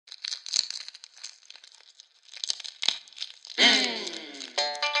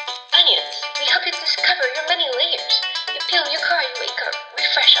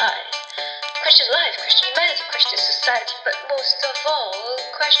shy. Question life, question humanity, question society, but most of all,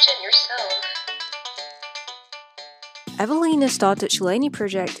 question yourself. Evelina started Šilainiai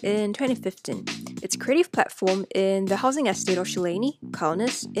Project in 2015. It's a creative platform in the housing estate of Šilainiai,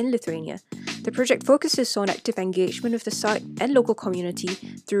 Kaunas, in Lithuania. The project focuses on active engagement with the site and local community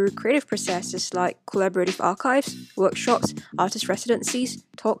through creative processes like collaborative archives, workshops, artist residencies,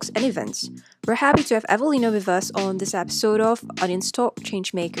 talks, and events. We're happy to have Evelina with us on this episode of Onions Talk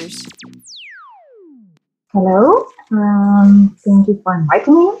Changemakers. Hello, thank you for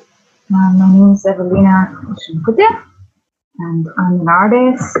inviting me. My name is Evelina and I'm an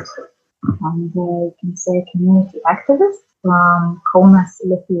artist and you can say community activist from Kaunas,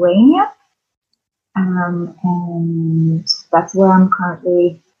 Lithuania. And that's where I'm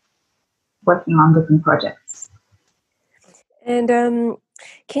currently working on different projects. And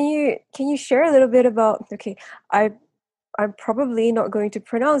can you share a little bit about? Okay, I'm probably not going to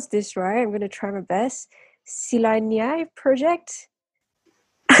pronounce this right. I'm going to try my best. Šilainiai Project.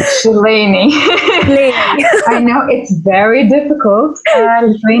 Šilainiai. I know it's very difficult.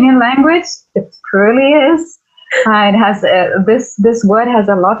 Lithuanian language. It truly is. It has this word has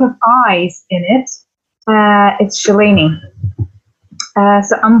a lot of I's in it. It's Šilainiai.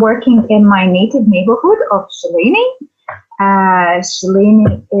 So I'm working in my native neighborhood of Šilainiai.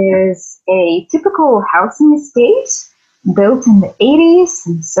 Šilainiai is a typical housing estate built in the 80s,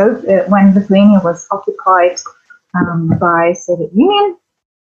 and so when Lithuania was occupied by Soviet Union.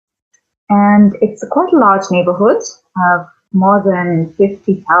 And it's a quite large neighborhood of more than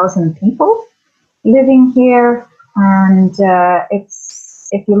 50,000 people living here. And it's,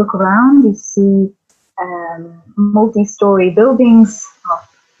 if you look around, you see multi-story buildings of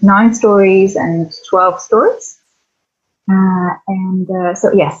 9 stories and 12 stories.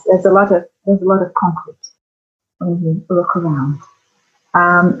 So yes, there's a lot of concrete when you look around.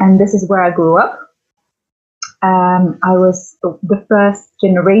 And this is where I grew up. I was the first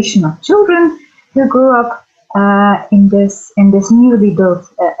generation of children who grew up in this newly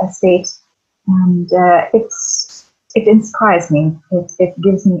built estate, and it inspires me. It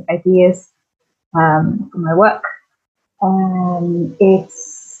gives me ideas for my work.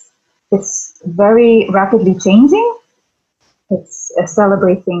 It's very rapidly changing. It's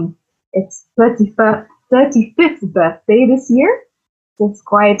celebrating its 35th birthday this year. It's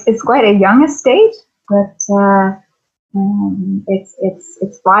quite a young estate, but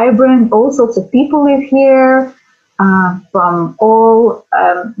it's vibrant. All sorts of people live here from all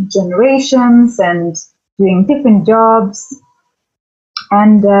generations and doing different jobs.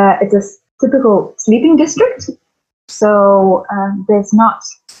 And it's a typical sleeping district, so there's not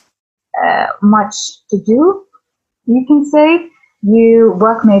much to do. You can say you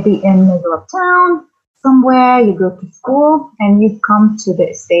work maybe in the middle of town somewhere, you go to school, and you come to the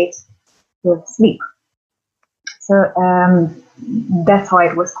estate to sleep. So that's why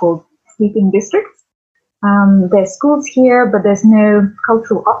it was called sleeping districts. There's schools here, but there's no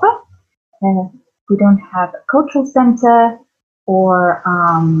cultural offer. We don't have a cultural center, or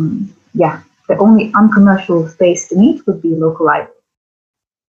the only uncommercial space to meet would be a local library.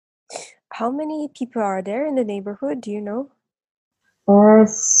 How many people are there in the neighborhood? Do you know?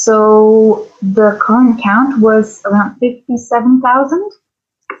 So the current count was around 57,000.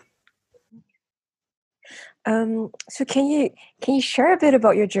 So can you share a bit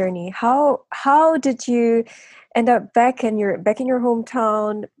about your journey? How did you end up back in your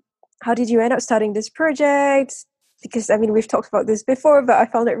hometown? How did you end up starting this project? Because I mean, we've talked about this before, but I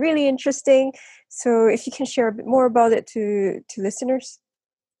found it really interesting. So if you can share a bit more about it to listeners.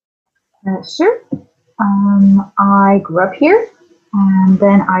 Sure. I grew up here, and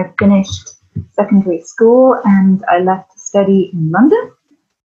then I finished secondary school, and I left to study in London.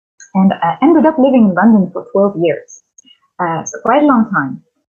 And I ended up living in London for 12 years, so quite a long time.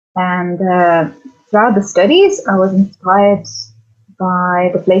 And throughout the studies, I was inspired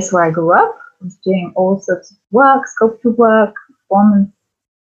by the place where I grew up. I was doing all sorts of work, sculpture work, performance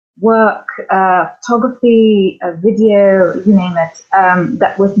work, photography, video, you name it,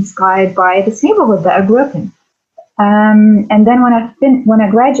 that was inspired by this neighborhood that I grew up in. And then when I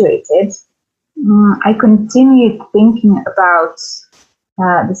graduated, I continued thinking about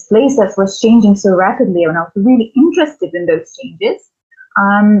this place that was changing so rapidly, and I was really interested in those changes.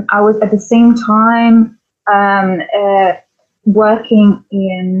 I was at the same time working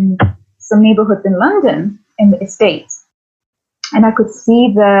in some neighborhoods in London, in the estates, and I could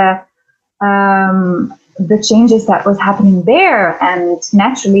see the changes that was happening there. And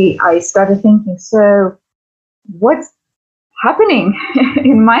naturally, I started thinking, so what's happening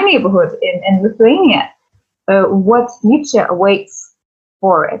in my neighborhood in Lithuania? What future awaits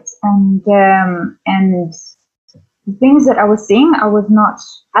for it, and the things that I was seeing, I was not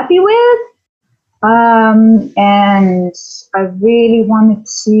happy with, and I really wanted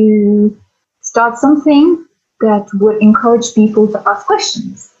to start something that would encourage people to ask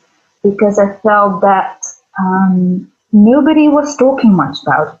questions, because I felt that nobody was talking much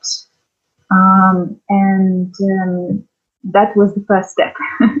about it. And that was the first step.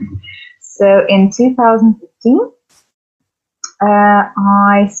 So in 2015,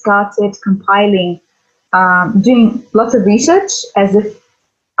 I started compiling, doing lots of research as if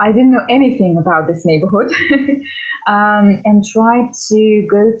I didn't know anything about this neighborhood, and tried to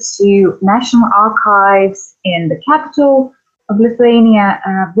go to national archives in the capital of Lithuania,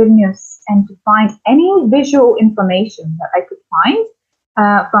 Vilnius, and to find any visual information that I could find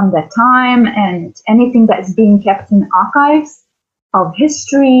from that time, and anything that is being kept in archives of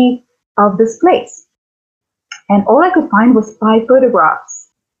history of this place. And all I could find was 5 photographs.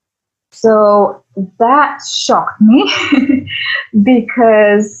 So that shocked me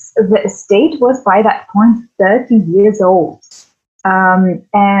because the estate was by that point 30 years old.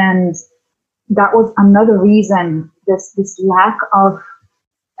 And that was another reason, this lack of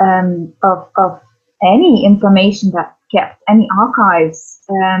any information that kept, any archives.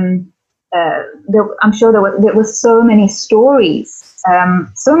 I'm sure there was so many stories,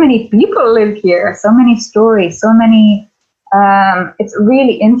 so many people live here, so many stories, so many. It's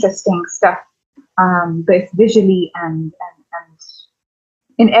really interesting stuff, both visually and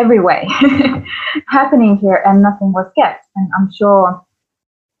in every way happening here, and nothing was kept. And I'm sure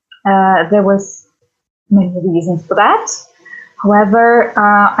there was many reasons for that. However,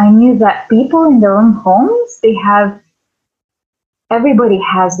 I knew that people in their own homes, everybody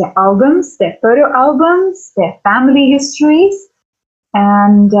has their albums, their photo albums, their family histories,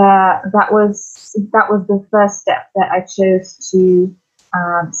 and that was the first step that I chose to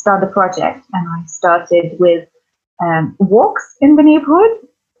start the project. And I started with walks in the neighborhood.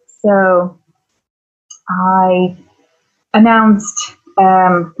 So I announced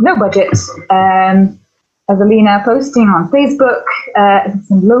no budget. Evelina posting on Facebook,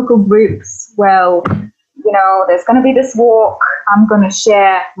 some local groups. Well, there's going to be this walk. I'm going to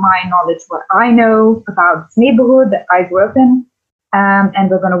share my knowledge, what I know about this neighborhood that I grew up in. And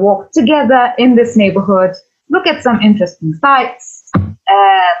we're going to walk together in this neighborhood, look at some interesting sites,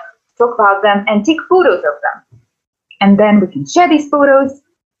 talk about them, and take photos of them. And then we can share these photos.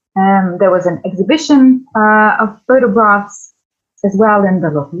 There was an exhibition of photographs as well in the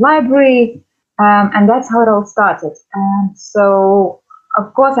local library. And that's how it all started. So,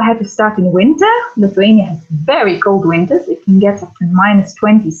 of course, I had to start in winter. Lithuania has very cold winters. It can get up to minus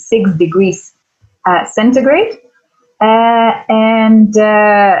 26 degrees centigrade. And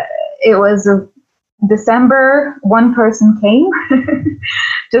it was December. One person came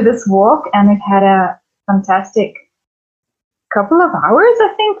to this walk, and it had a fantastic couple of hours,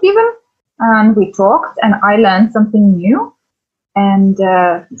 I think, even. And we talked, and I learned something new. And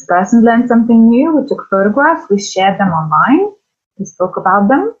this person learned something new. We took photographs, we shared them online, we spoke about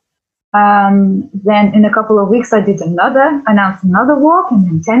them. Then in a couple of weeks, I announced another walk, and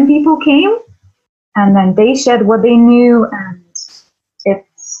then 10 people came, and then they shared what they knew, and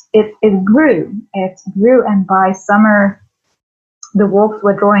it grew. It grew, and by summer, the walks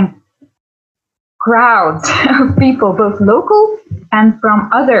were drawing crowds of people, both local and from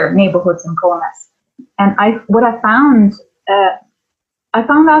other neighborhoods in Kaunas. And I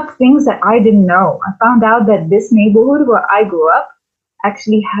found out things that I didn't know. I found out that this neighborhood where I grew up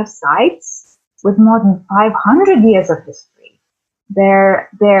actually has sites with more than 500 years of history. There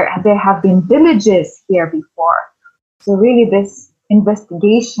have been villages here before. So really this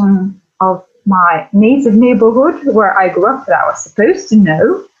investigation of my native neighborhood where I grew up that I was supposed to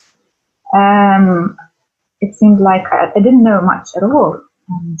know, it seemed like I didn't know much at all.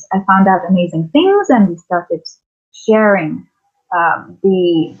 And I found out amazing things, and we started sharing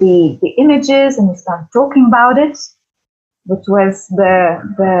the images, and we started talking about it, which was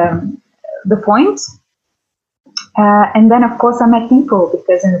the point. And then, of course, I met people,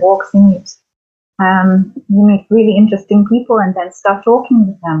 because in walks you meet really interesting people, and then start talking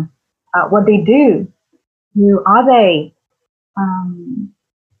with them. What they do, who are they,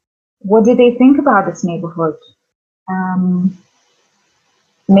 what do they think about this neighborhood?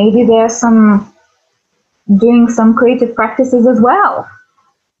 Maybe there's doing some creative practices as well.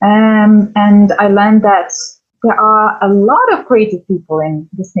 And I learned that there are a lot of creative people in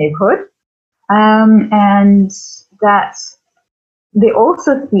this neighborhood, and that they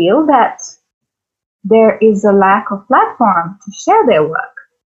also feel that there is a lack of platform to share their work,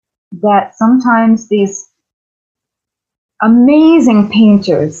 that sometimes these amazing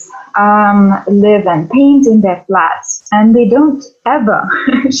painters live and paint in their flats, and they don't ever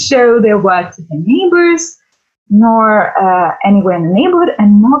show their work to their neighbors, nor anywhere in the neighborhood,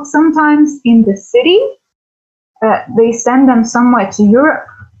 and not sometimes in the city. They send them somewhere to Europe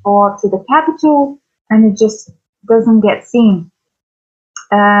or to the capital, and it just doesn't get seen.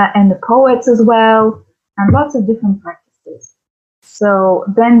 And the poets as well, and lots of different practices. So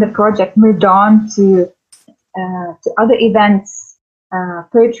then the project moved on to other events,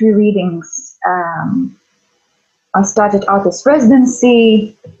 poetry readings. I started artist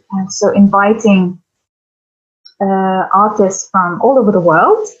residency, so inviting artists from all over the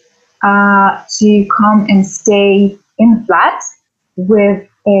world to come and stay in the flat with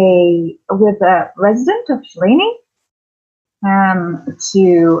a resident of Šilainiai,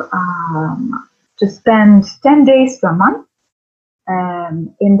 to spend 10 days to a month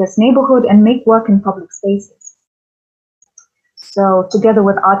in this neighborhood and make work in public spaces. So together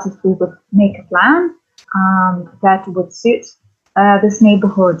with artists, we would make a plan that would suit this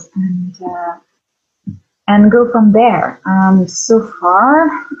neighborhood and go from there. So far,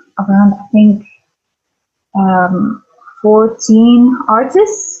 around, I think, 14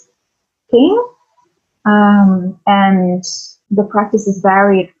 artists came, and the practices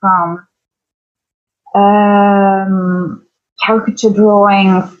varied from caricature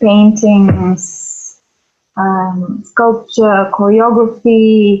drawing, paintings, sculpture,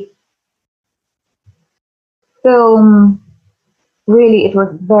 choreography, film. Really, it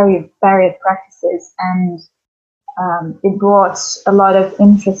was very varied practices, and it brought a lot of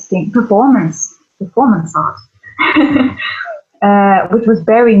interesting performance art, which was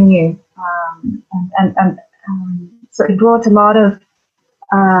very new, so it brought a lot of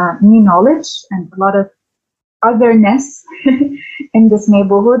new knowledge and a lot of otherness in this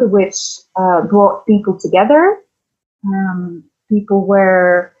neighborhood, which brought people together. People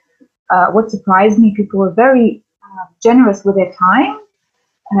were, what surprised me, people were very generous with their time.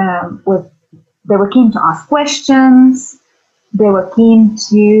 They were keen to ask questions. They were keen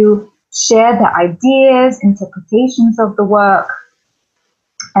to share their ideas, interpretations of the work.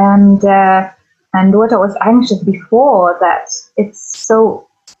 And what I was anxious before, that it's so,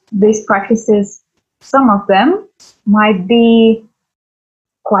 these practices, some of them might be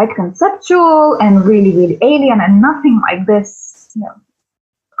quite conceptual and really, really alien, and nothing like this,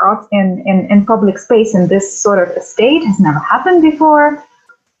 out in public space in this sort of estate has never happened before.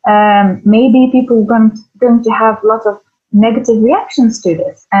 Maybe people are going to have lots of negative reactions to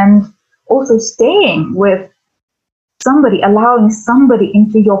this, and also staying with somebody, allowing somebody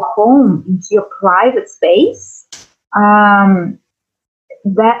into your home, into your private space,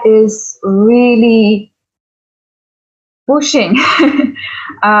 that is really pushing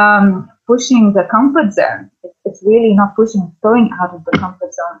pushing the comfort zone. It's really not pushing, it's going out of the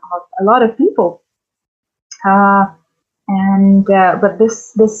comfort zone of a lot of people. But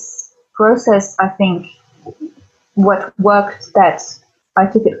this process, I think, what worked, that I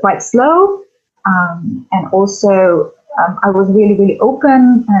took it quite slow, and also I was really, really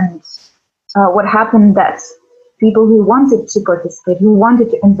open. And what happened, that people who wanted to participate, who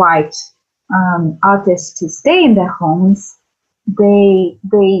wanted to invite artists to stay in their homes, they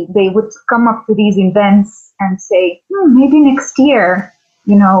would come up to these events and say, maybe next year,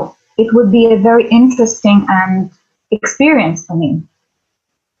 it would be a very interesting experience for me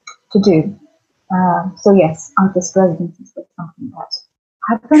to do. So yes, artist residencies was something that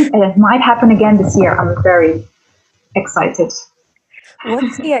happened, and it might happen again this year. I'm very excited.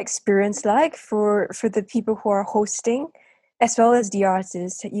 What's the experience like for the people who are hosting, as well as the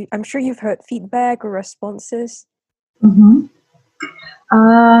artists? I'm sure you've heard feedback or responses. Mm-hmm.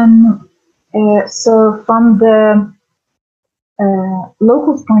 So from the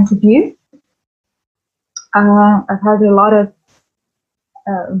locals' point of view, I've had a lot of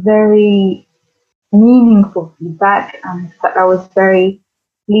very meaningful feedback, and that I was very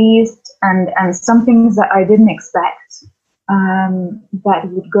pleased, and some things that I didn't expect, that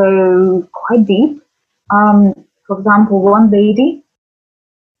would go quite deep. For example, one lady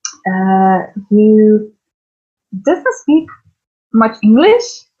who doesn't speak much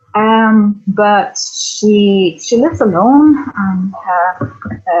English, but she lives alone, and her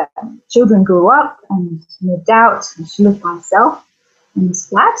children grew up and moved out, and she lived by herself in this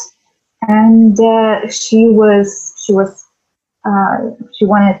flat. And she wanted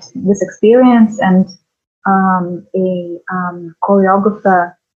this experience, and a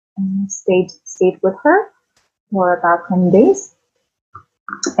choreographer stayed with her for about 10 days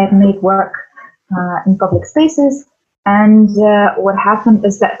and made work in public spaces. And what happened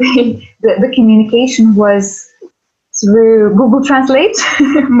is that the communication was through Google Translate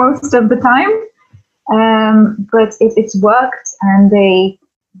most of the time. But it's worked, and they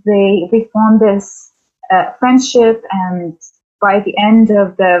formed this friendship, and by the end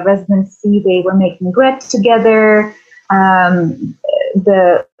of the residency, they were making bread together.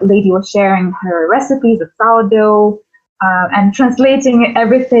 The lady was sharing her recipes of sourdough and translating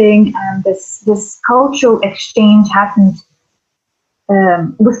everything, and this cultural exchange happened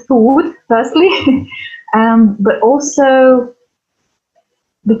with food, firstly, but also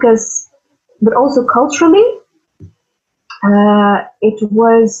culturally. It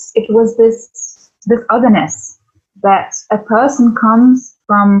was this otherness, that a person comes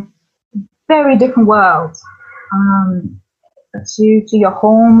from very different worlds to your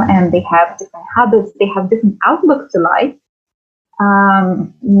home, and they have different habits, they have different outlook to life.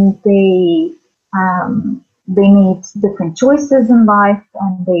 They make different choices in life,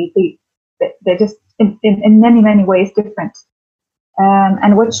 and they're just in many ways different.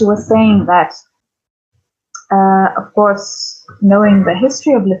 And what she was saying, that of course, knowing the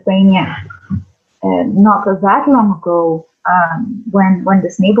history of Lithuania, not that long ago, when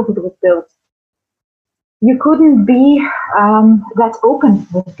this neighborhood was built, you couldn't be that open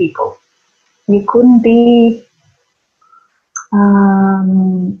with people. You couldn't be.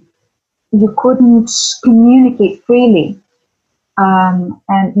 You couldn't communicate freely,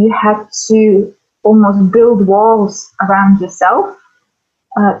 and you had to almost build walls around yourself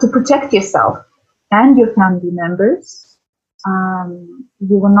to protect yourself and your family members.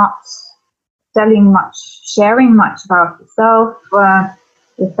 You were not telling much, sharing much about yourself,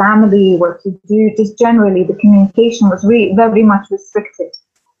 your family, what you do. Just generally, the communication was very much restricted,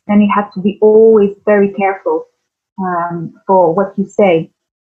 and you had to be always very careful for what you say.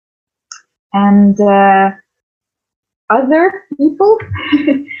 And other people,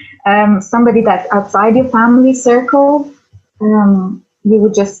 somebody that's outside your family circle, you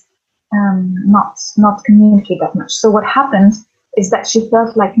would just not communicate that much. So what happened is that she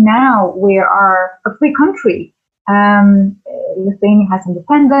felt like, now we are a free country. Lithuania has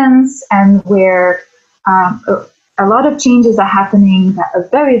independence, and where a lot of changes are happening that are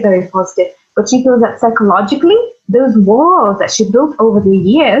very positive. But she feels that psychologically, those walls that she built over the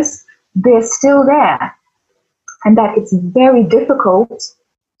years, they're still there, and that it's very difficult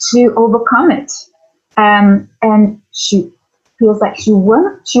to overcome it. And she feels like she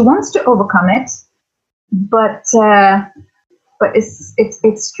wants to overcome it, but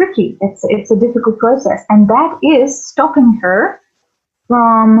it's tricky. It's a difficult process, and that is stopping her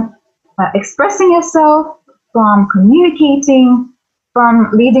from expressing herself, from communicating, from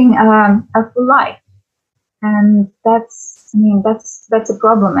leading a full life. And that's a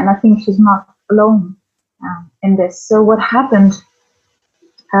problem, and I think she's not alone in this. So what happened,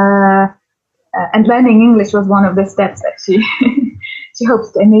 and learning English was one of the steps that she she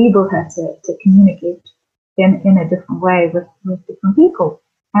hopes to enable her to communicate in a different way with different people.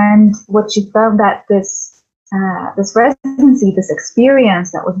 And what she felt, that this residency, this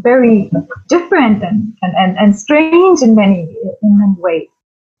experience that was very different and strange in many ways,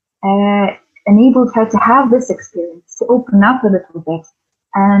 enabled her to have this experience, to open up a little bit,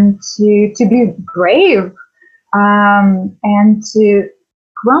 and to be brave, and to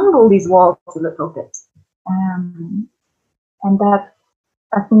crumble these walls a little bit. And that,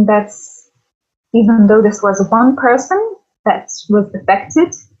 I think that's, even though this was one person that was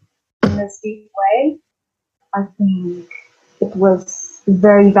affected in this deep way, I think it was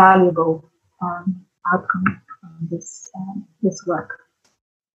very valuable outcome from this work.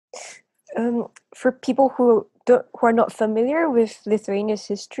 For people who are not familiar with Lithuania's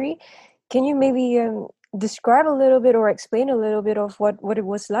history, can you maybe describe a little bit or explain a little bit of what it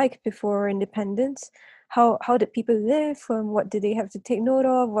was like before independence? How did people live? What did they have to take note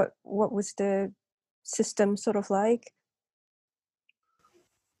of? What was the system sort of like?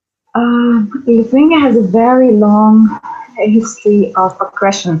 Lithuania has a very long history of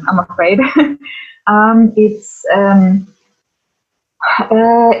oppression, I'm afraid. It's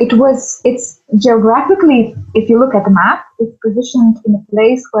geographically, if you look at the map, it's positioned in a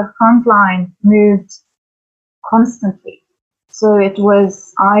place where frontline moved constantly. So it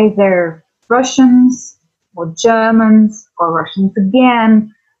was either Russians or Germans or Russians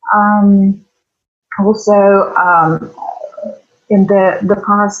again. Also, in the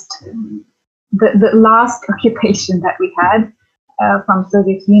past, the last occupation that we had from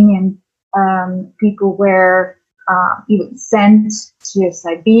Soviet Union, people were even sent to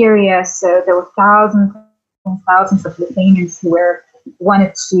Siberia. So there were thousands and thousands of Lithuanians who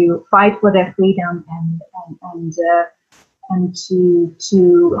wanted to fight for their freedom and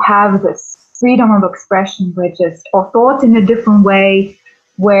to have this freedom of expression were just, or thought in a different way,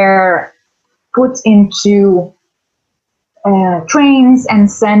 were put into trains and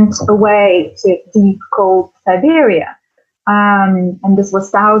sent away to deep, cold Siberia. And this was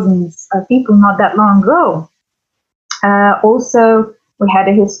thousands of people not that long ago. Also, we had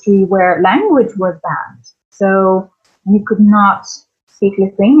a history where language was banned. So you could not speak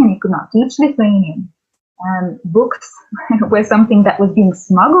Lithuanian, you could not teach Lithuanian. Books were something that was being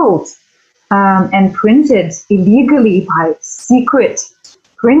smuggled and printed illegally by secret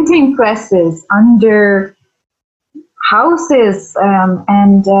printing presses under houses, so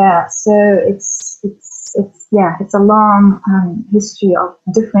it's a long history of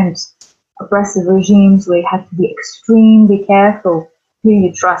different oppressive regimes where you have to be extremely careful who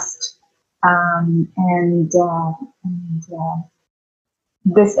you trust,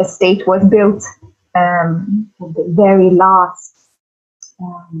 this estate was built at the very last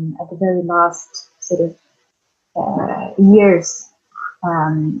sort of years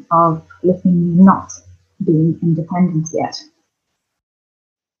of Lithuania not being independent yet.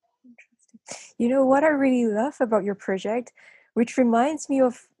 You know what I really love about your project, which reminds me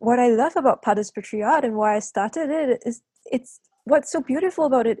of what I love about Participatory and why I started it, is it's what's so beautiful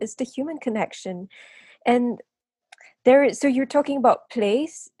about it is the human connection. And so you're talking about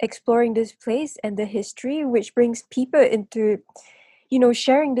place, exploring this place and the history, which brings people into,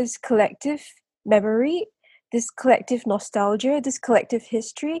 sharing this collective memory, this collective nostalgia, this collective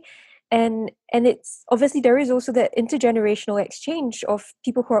history. And it's obviously there is also that intergenerational exchange of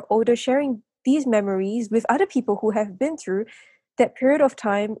people who are older sharing these memories with other people who have been through that period of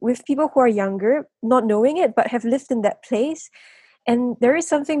time, with people who are younger, not knowing it, but have lived in that place. And there is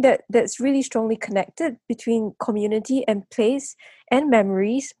something that's really strongly connected between community and place and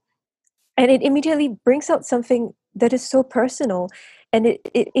memories. And it immediately brings out something that is so personal. And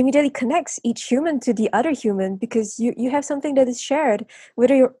it immediately connects each human to the other human, because you have something that is shared.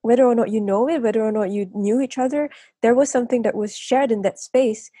 Whether or not you know it, whether or not you knew each other, there was something that was shared in that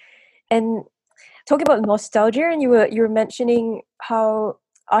space. And talking about nostalgia, and you were mentioning how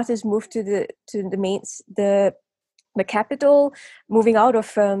artists moved to the capital, moving out of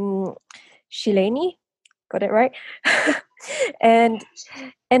Šilainiai, got it right? and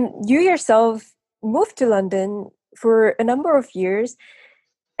you yourself moved to London for a number of years,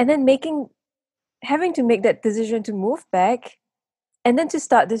 and then having to make that decision to move back, and then to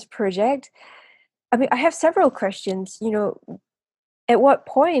start this project. I mean, I have several questions. At what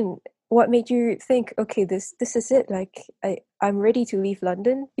point, what made you think, okay, this is it? Like, I'm ready to leave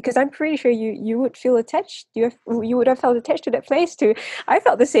London? Because I'm pretty sure you would feel attached. You would have felt attached to that place too. I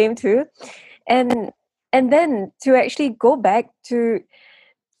felt the same too, and then to actually go back to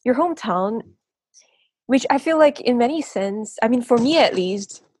your hometown, which I feel like in many sense, I mean, for me at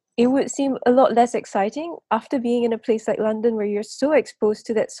least, it would seem a lot less exciting after being in a place like London, where you're so exposed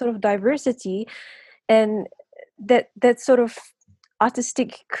to that sort of diversity and that sort of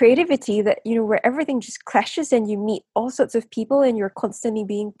artistic creativity, that where everything just clashes and you meet all sorts of people and you're constantly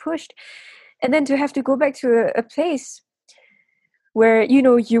being pushed. And then to have to go back to a place where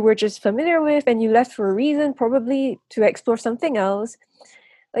you were just familiar with, and you left for a reason, probably to explore something else.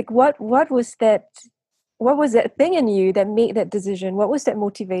 Like, what was that thing in you that made that decision? What was that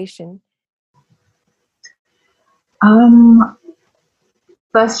motivation?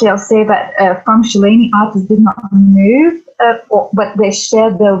 Firstly, I'll say that from Šilainiai, artists did not move, but they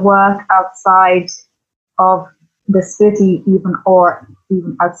shared their work outside of the city, even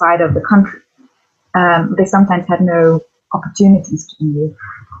outside of the country. They sometimes had no opportunities to move.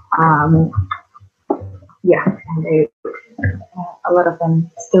 And a lot of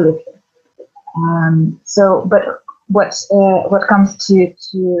them still live here. But what comes to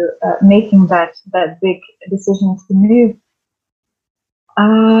making that big decision to move?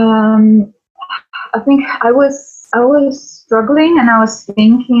 I think I was struggling, and I was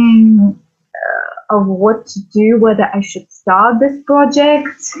thinking of what to do, whether I should start this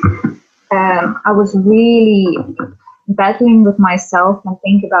project. I was really battling with myself and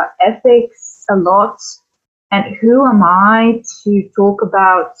think about ethics a lot, and who am I to talk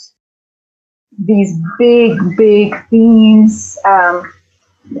about these big themes that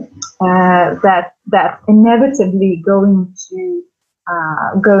inevitably going to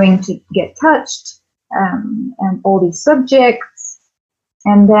get touched, and all these subjects.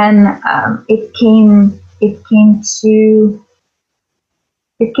 And then it came to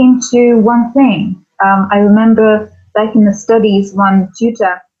one thing. I remember back in the studies, one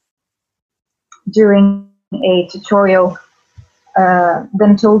tutor during a tutorial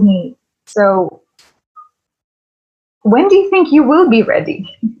then told me, "So when do you think you will be ready?"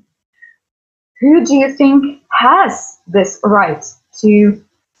 who do you think has this right to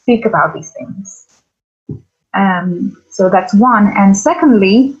speak about these things? So that's one. And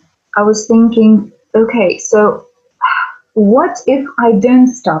secondly, I was thinking, okay, so what if I don't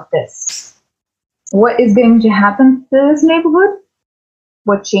stop this? What is going to happen to this neighborhood?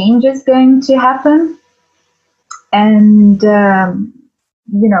 What change is going to happen? And,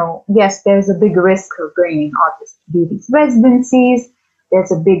 yes, there's a big risk of bringing artists to do these residencies.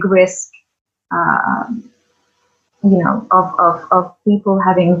 There's a big risk, of people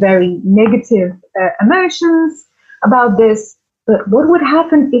having very negative emotions about this. But what would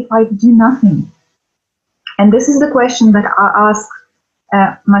happen if I do nothing? And this is the question that I ask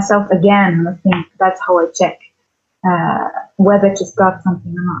myself again, and I think that's how I check whether to start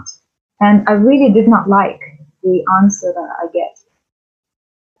something or not. And I really did not like the answer that I get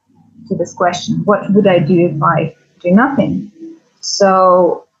to this question. What would I do if I do nothing?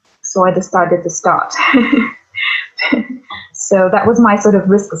 So I decided to start. So that was my sort of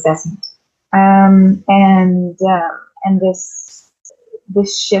risk assessment, and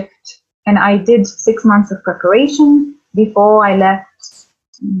this shift. And I did 6 months of preparation before I left.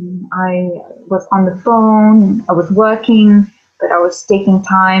 I was on the phone. I was working, but I was taking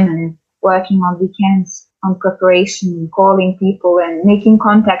time and working on weekends on preparation, calling people and making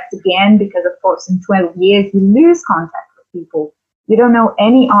contact again. Because of course, in 12 years, you lose contact with people. You don't know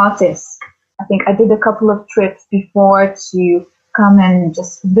any artists. I think I did a couple of trips before to come and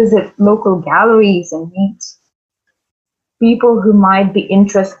just visit local galleries and meet people who might be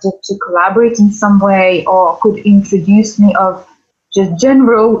interested to collaborate in some way or could introduce me of just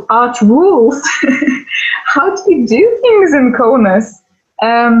general art rules. How do you do things in Kaunas?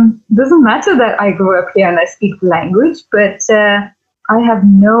 Doesn't matter that I grew up here and I speak the language, but I have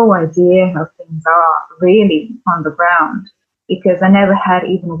no idea how things are really on the ground, because I never had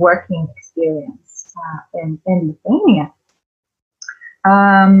even working experience in Lithuania.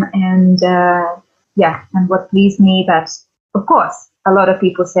 And what pleased me that, of course, a lot of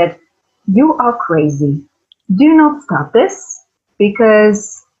people said, you are crazy. Do not stop this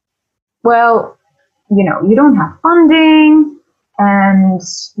because, well, you don't have funding, and,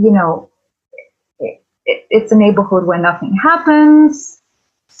 it's a neighborhood where nothing happens.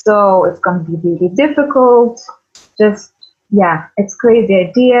 So it's going to be really difficult. Just, it's a crazy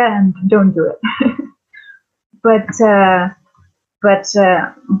idea and don't do it. But I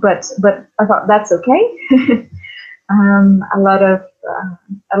thought that's okay. A lot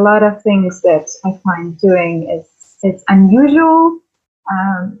of things that I find doing is unusual,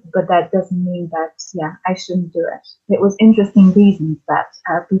 but that doesn't mean that I shouldn't do it. It was interesting reasons that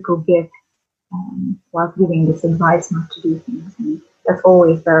people give while giving this advice not to do things, and that's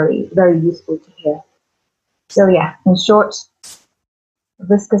always very, very useful to hear. So in short,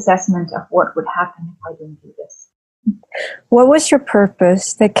 risk assessment of what would happen if I didn't do this. What was your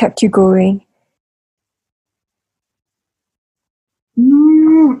purpose that kept you going?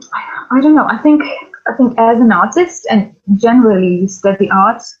 I don't know. I think as an artist, and generally you study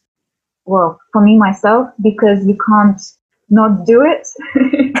art, well, for me myself, because you can't not do it.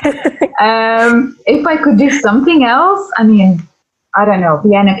 If I could do something else, I mean, I don't know,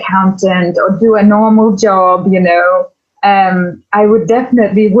 be an accountant or do a normal job, I would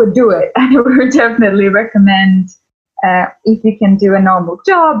definitely do it. I would definitely recommend if you can do a normal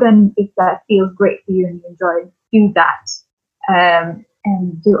job and if that feels great for you and you enjoy it, do that.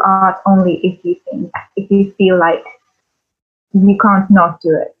 And do art only if you feel like you can't not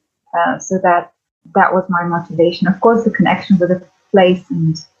do it. So that was my motivation. Of course, the connection with the place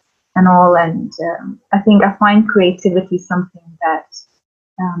and all. And I think I find creativity something that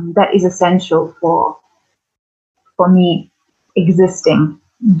is essential for me existing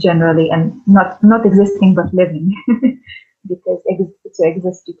generally, and not existing but living. Because to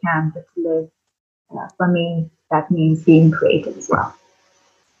exist you can, but to live, for me, that means being creative as well.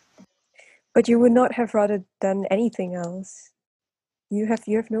 But you would not have rather done anything else. You have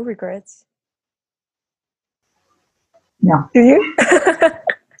no regrets. No. Do you?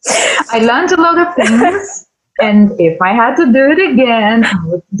 I learned a lot of things, and if I had to do it again, I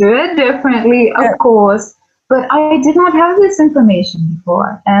would do it differently, of course. But I did not have this information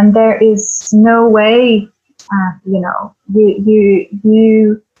before, and there is no way. You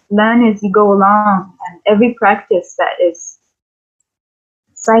learn as you go along, and every practice that is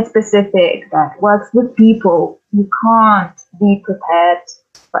site-specific, that works with people, you can't be prepared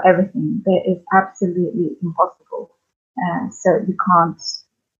for everything. That is absolutely impossible. So you can't,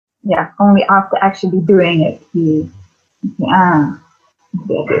 only after actually doing it, you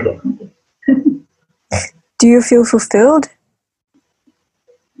do it differently. Do you feel fulfilled?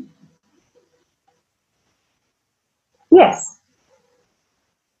 Yes,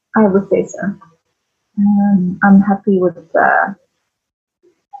 I would say so. I'm happy with the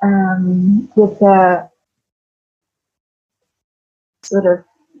sort of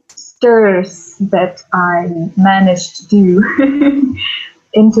stirs that I managed to do.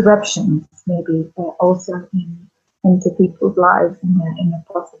 Interruptions, maybe also into people's lives in a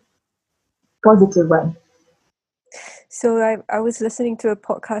positive way. So I was listening to a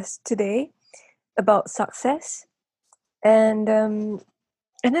podcast today about success, and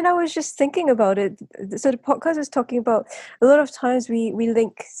then I was just thinking about it. So the podcast is talking about a lot of times we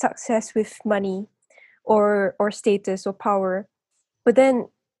link success with money or status or power, but then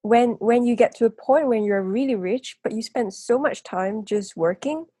when you get to a point when you're really rich, but you spend so much time just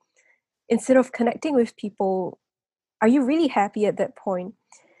working instead of connecting with people, are you really happy at that point?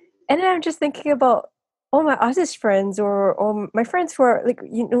 And then I'm just thinking about all my artist friends or my friends who are like,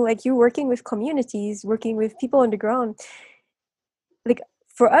 like you working with communities, working with people on the ground. Like,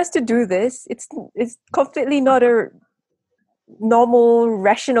 for us to do this, it's completely not a normal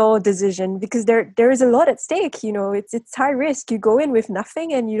rational decision, because there is a lot at stake. It's high risk. You go in with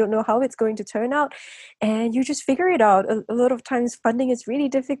nothing and you don't know how it's going to turn out, and you just figure it out. A lot of times funding is really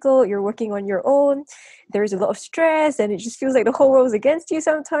difficult. You're working on your own. There's a lot of stress, and it just feels like the whole world is against you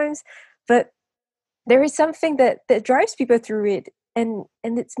sometimes. But there is something that drives people through it, and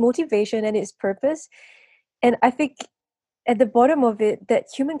it's motivation and it's purpose. And I think at the bottom of it, that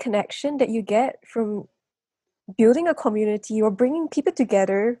human connection that you get from building a community or bringing people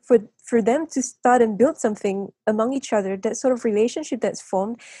together for them to start and build something among each other, that sort of relationship that's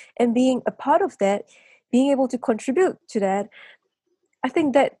formed, and being a part of that, being able to contribute to that, I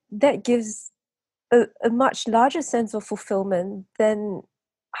think that gives a much larger sense of fulfillment than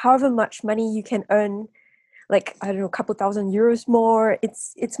however much money you can earn. Like, I don't know, a couple thousand euros more.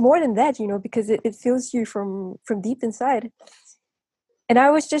 It's more than that, because it fills you from deep inside. And I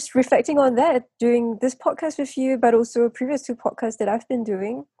was just reflecting on that doing this podcast with you, but also previous two podcasts that I've been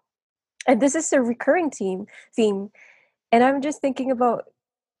doing. And this is a recurring theme. And I'm just thinking about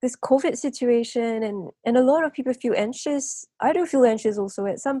this COVID situation, and a lot of people feel anxious. I do feel anxious also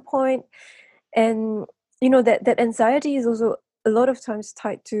at some point. And that anxiety is also a lot of times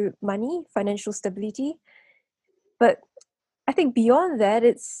tied to money, financial stability. But I think beyond that,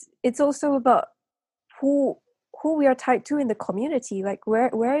 it's also about who we are tied to in the community. Like,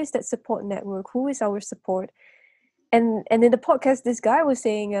 where is that support network? Who is our support? And in the podcast, this guy was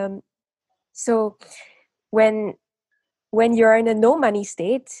saying, so when you're in a no money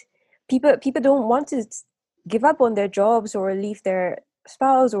state, people don't want to give up on their jobs or leave their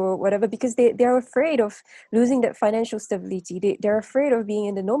spouse or whatever, because they're afraid of losing that financial stability. They're afraid of being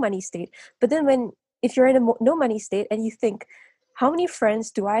in the no money state. But then if you're in a no money state and you think, how many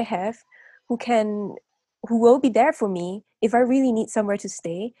friends do I have who will be there for me if I really need somewhere to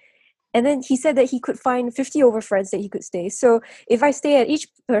stay? And then he said that he could find 50 over friends that he could stay. So if I stay at each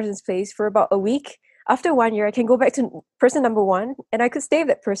person's place for about a week, after 1 year, I can go back to person number one and I could stay with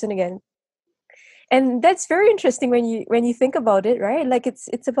that person again. And that's very interesting when you think about it, right? Like,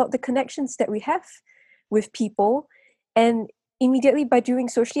 it's about the connections that we have with people. And immediately, by doing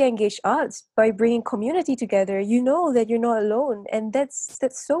socially engaged arts, by bringing community together, you know that you're not alone. And that's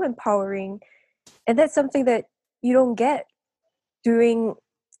so empowering. And that's something that you don't get doing.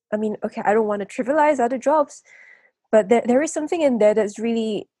 I mean, okay, I don't want to trivialize other jobs, but there is something in there that's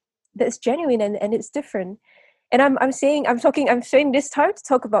genuine, and it's different. And I'm saying this time to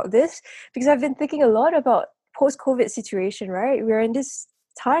talk about this because I've been thinking a lot about post-COVID situation, right? We're in this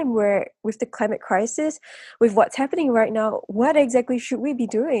time where, with the climate crisis, with what's happening right now, what exactly should we be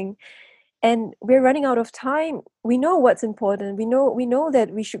doing? And we're running out of time. We know what's important. We know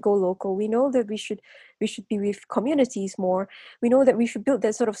that we should go local. We know that we should be with communities more. We know that we should build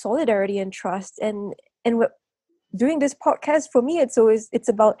that sort of solidarity and trust. And what doing this podcast, for me, it's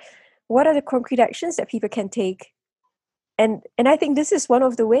about what are the concrete actions that people can take. And I think this is one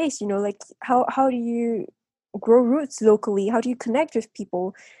of the ways, like, how do you grow roots locally? How do you connect with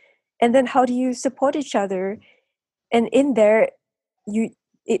people? And then how do you support each other? And in there,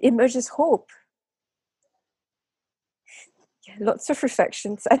 it emerges hope. Yeah, lots of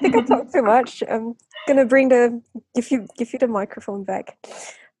reflections. I think I talked too much. I'm gonna give you the microphone back.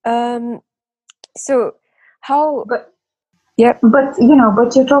 So how? But Yep. but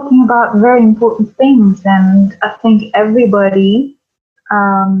you're talking about very important things, and I think everybody,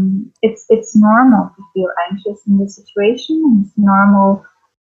 it's normal to feel anxious in this situation, and it's normal.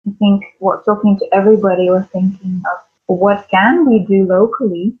 I think what talking to everybody, we're thinking of what can we do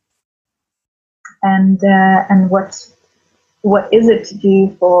locally, and what is it to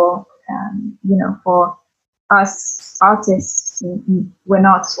do for for us artists, we're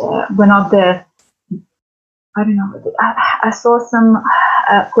not the, I don't know, I saw some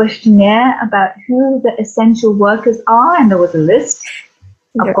questionnaire about who the essential workers are, and there was a list.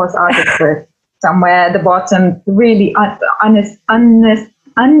 Yep. Of course, artists were somewhere at the bottom, really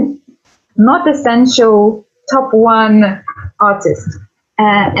not essential, top one artist.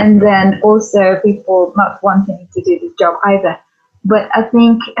 And then also people not wanting to do this job either. But I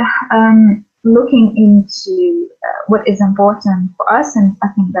think looking into what is important for us, and I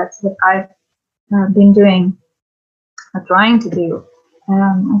think that's what I've been doing, trying to do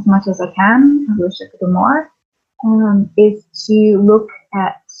as much as I can, I wish I could do more, is to look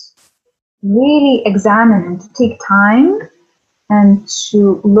at, really examine and to take time and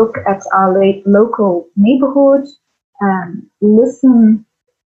to look at our local neighborhood, listen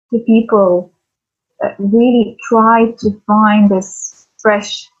to people, really try to find this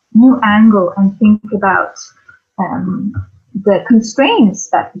fresh new angle and think about the constraints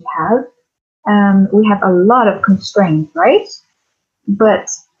that we have. We have a lot of constraints, right?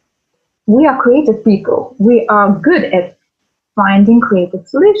 But we are creative people. We are good at finding creative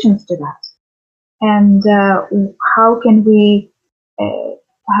solutions to that. And how can we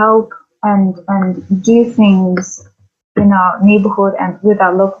help and do things in our neighborhood and with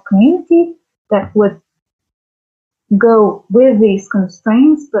our local community that would go with these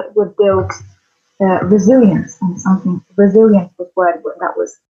constraints, but would build resilience, and something, resilience was word that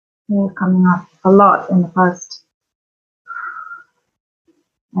was coming up a lot in the past,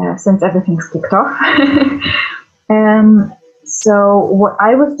 since everything's kicked off. So what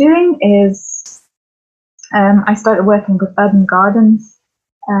I was doing is I started working with urban gardens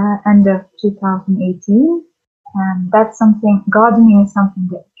end of 2018. That's something, gardening is something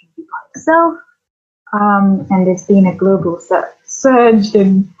that you can do by yourself. And there's been a global surge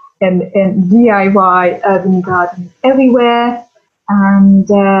in DIY urban gardens everywhere. And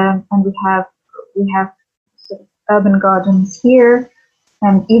we have sort of urban gardens here.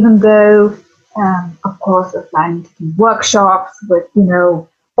 And even though, of course, we're planning to do workshops with,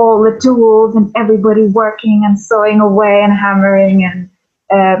 all the tools and everybody working and sawing away and hammering and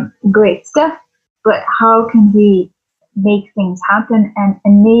great stuff, but how can we make things happen and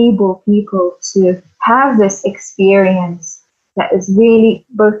enable people to have this experience that is really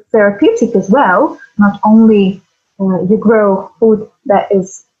both therapeutic as well, not only you grow food that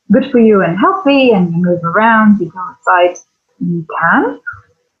is good for you and healthy and you move around, you go outside and you can,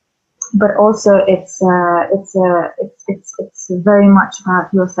 but also it's very much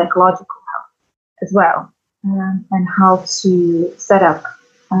about your psychological health as well, and how to set up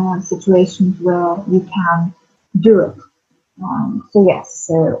situations where you can do it. So yes,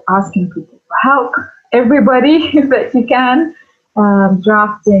 so asking people for help, everybody that you can,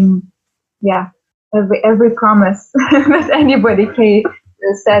 drafting, every promise that anybody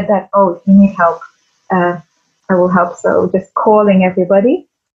said that, oh, you need help, I will help. So just calling everybody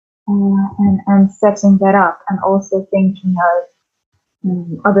and setting that up, and also thinking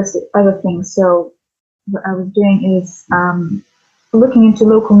of other things. So what I was doing is looking into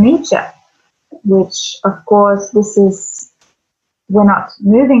local nature, which of course we're not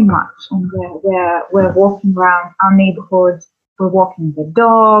moving much, and we're walking around our neighborhood, we're walking the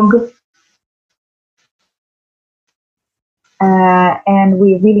dog, and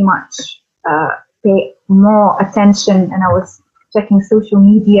we really much pay more attention. And I was checking social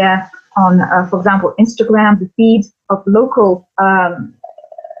media on, for example, Instagram, the feed of local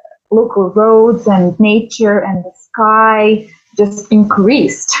roads and nature, and the sky just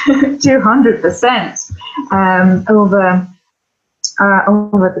increased 200%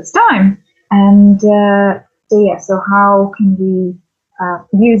 over this time. And so how can we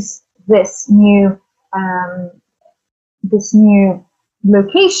use this new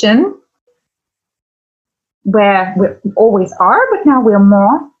location where we always are, but now we're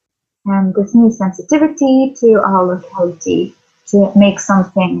more, and this new sensitivity to our locality, to make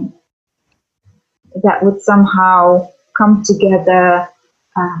something that would somehow come together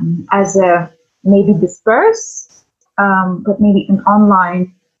as a maybe disperse, but maybe an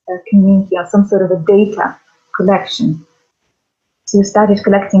online community or some sort of a data collection. So we started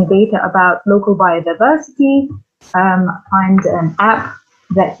collecting data about local biodiversity, find an app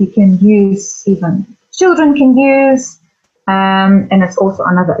that you can use, even children can use, and it's also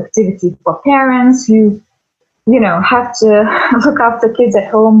another activity for parents who, have to look after kids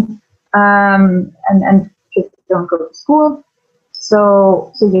at home, and kids don't go to school.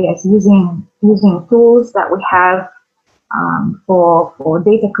 So yes, using tools that we have for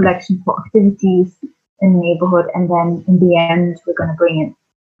data collection, for activities in the neighborhood, and then in the end we're going to bring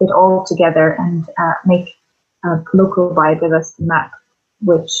it all together and make local biodiversity map,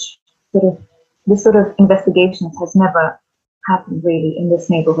 which this sort of investigations has never happened really in this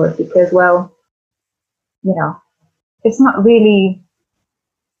neighborhood because, well, it's not really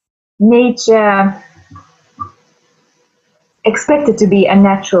nature expected to be a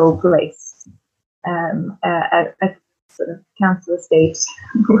natural place, a sort of council estate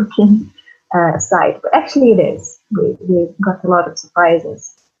working site, but actually it is. We got a lot of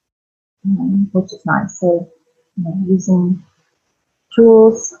surprises, which is nice. So using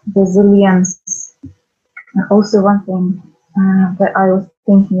tools, resilience, and also one thing that I was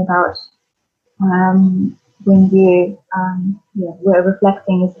thinking about when you were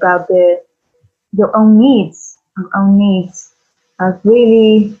reflecting is about your own needs, of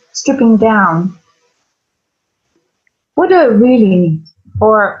really stripping down what do I really need,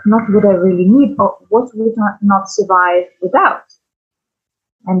 or not what I really need, or what would not survive without.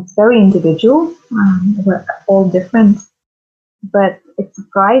 And it's very individual. We're all different, but it's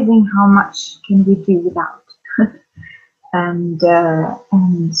surprising how much can we do without. and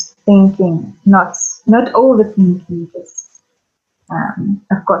thinking, not overthinking. Just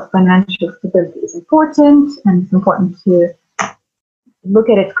of course, financial stability is important, and it's important to look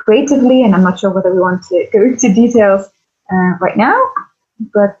at it creatively. And I'm not sure whether we want to go into details right now,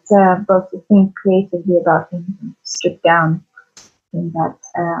 but both to think creatively about things and strip down. I think that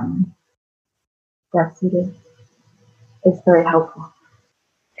sort of is very helpful.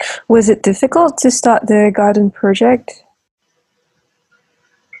 Was it difficult to start the garden project?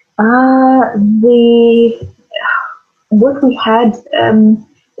 What we had,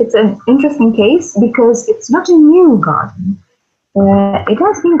 it's an interesting case because it's not a new garden. It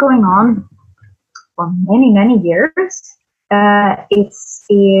has been going on for many, many years. It's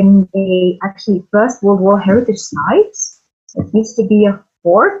in a actually First World War heritage site. It used to be a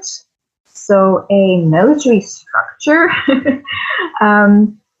fort, so a military structure.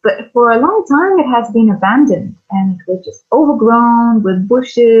 But for a long time, it has been abandoned and it was just overgrown with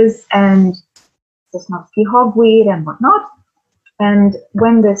bushes and Sosnovsky hogweed and whatnot. And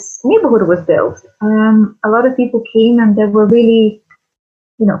when this neighborhood was built, a lot of people came, and they were really,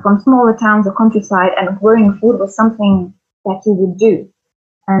 from smaller towns or countryside, and growing food was something that you would do.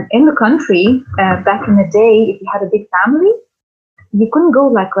 And in the country, back in the day, if you had a big family, you couldn't go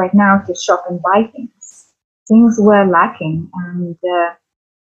like right now to shop and buy things. Things were lacking, and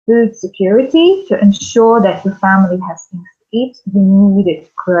food security, to ensure that your family has things to eat, you needed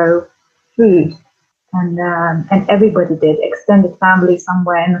to grow food. And everybody did. Extended family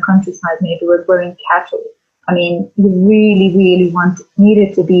somewhere in the countryside maybe were growing cattle. I mean, you really, really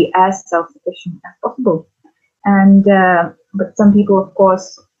needed to be as self-sufficient as possible. And but some people, of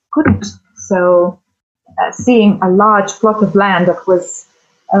course, couldn't. So seeing a large plot of land that was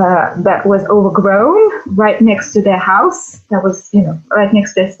overgrown right next to their house, that was right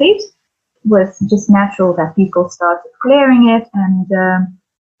next to their estate, was just natural that people started clearing it and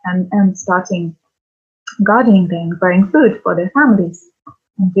starting gardening there and growing food for their families,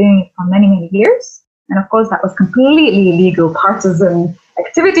 and doing it for many, many years. And of course, that was completely illegal partisan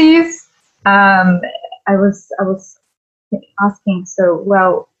activities. I was asking, so,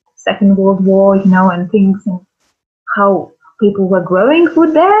 well, Second World War, and things, and how people were growing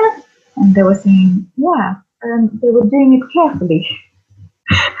food there, and they were saying, they were doing it carefully,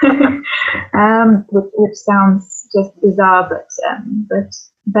 which sounds just bizarre, but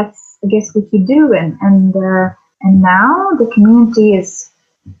that's, I guess, what you do. And now the community is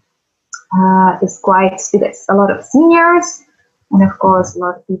quite. It's a lot of seniors, and of course, a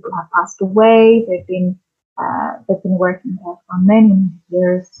lot of people have passed away. They've been working there for many, many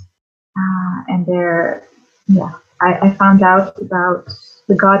years, and they're I found out about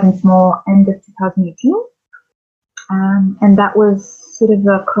the gardens more end of 2018, and that was sort of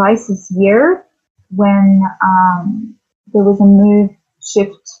a crisis year when there was a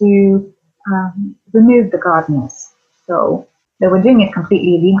shift to remove the gardeners. So they were doing it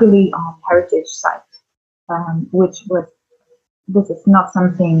completely illegally on heritage site, this is not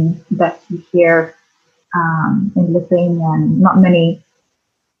something that you hear in Lithuania, and not many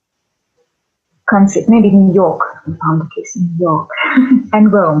countries. Maybe New York, we found the case in New York,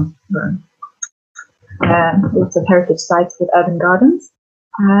 and Rome. Lots of heritage sites with urban gardens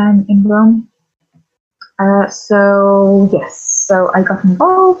in Rome. So I got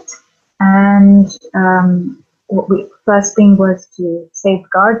involved, and first thing was to save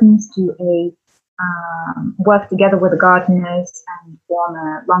gardens, to work together with the gardeners and form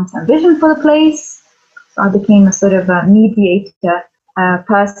a long-term vision for the place. So I became a sort of a mediator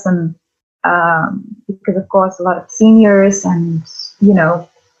person, because of course a lot of seniors and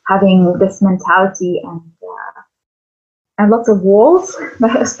having this mentality and and lots of walls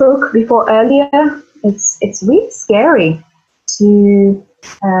that I spoke before earlier. It's really scary to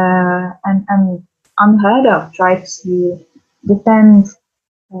and unheard of try to defend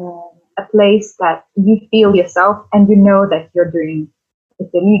a place that you feel yourself and you know that you're doing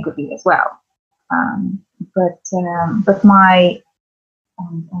it illegally as well. But my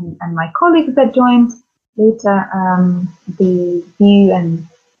and my colleagues that joined later, the view and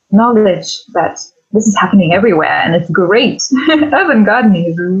knowledge that this is happening everywhere and it's great. Urban gardening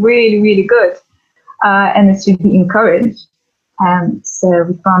is really, really good, and it should be encouraged. So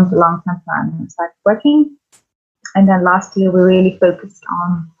we formed a long-term plan and started working. And then last year we really focused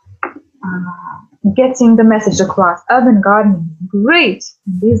on getting the message across. Urban gardening is great.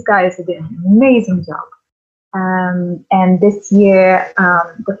 These guys are doing an amazing job. And this year,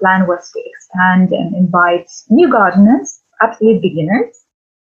 the plan was to expand and invite new gardeners, absolute beginners,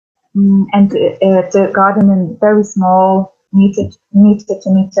 and to garden in very small meter to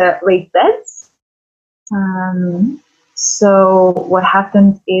meter raised beds. So what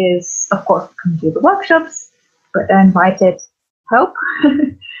happened is, of course, we couldn't do the workshops, but I invited help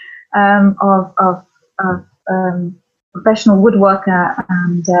of professional woodworker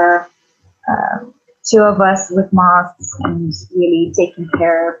and two of us with masks and really taking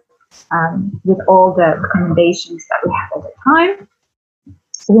care with all the recommendations that we had at the time.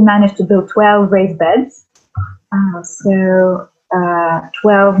 So we managed to build 12 raised beds.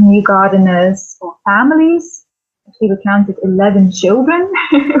 12 new gardeners or families. Actually, we counted 11 children.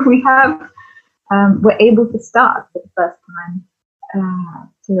 We have were able to start for the first time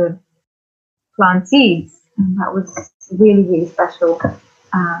to plant seeds, and that was really, really special.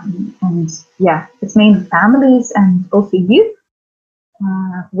 And yeah, it's mainly families and also youth,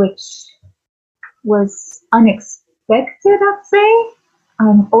 which was unexpected, I'd say.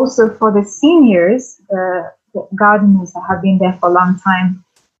 Also for the seniors, the gardeners that have been there for a long time,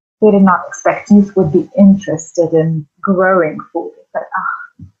 they did not expect youth would be interested in growing food. But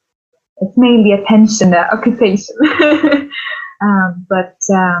it's mainly a pensioner occupation. But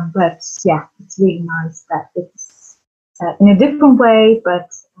yeah, it's really nice that it's in a different way, but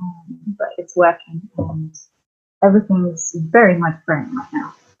it's working, and everything is very much burning right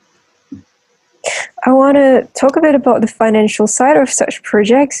now. I want to talk a bit about the financial side of such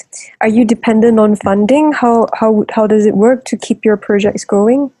projects. Are you dependent on funding? How does it work to keep your projects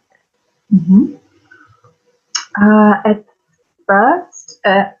going? Mm-hmm. At first,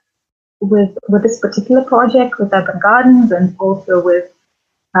 with this particular project, with urban gardens, and also with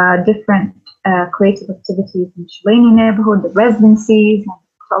different creative activities in Šilainiai neighborhood, the residencies and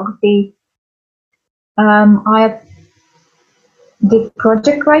photography, I did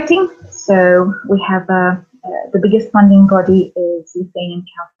project writing. So we have the biggest funding body is Lithuanian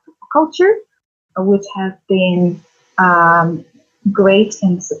Council for Culture, which has been great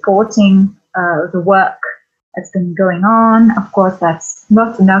in supporting the work that's been going on. Of course, that's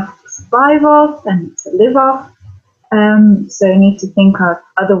not enough to survive off and to live off. So you need to think of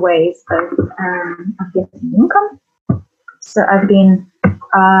other ways of getting income. So I've been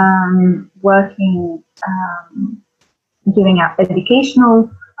working, giving out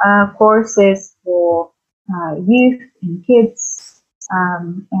educational courses for youth and kids,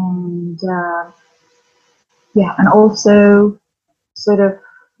 and also sort of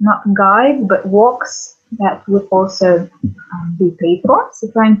not guides but walks that would also be paid for. So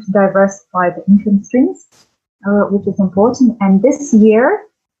trying to diversify the income streams, which is important. And this year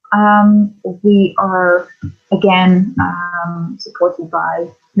we are again supported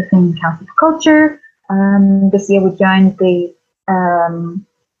by the Lithuanian Council for Culture. This year we joined the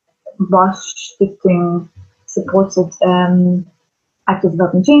Bosch Stiftung supported Active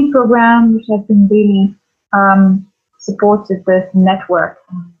Development Change program, which has been really supported both network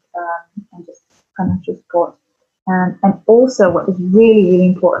and just financial support. And also what is really, really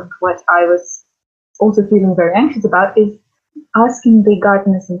important, what I was also feeling very anxious about, is asking the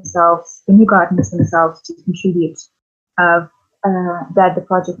gardeners themselves, the new gardeners themselves, to contribute that the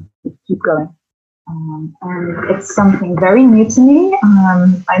project would keep going. And it's something very new to me.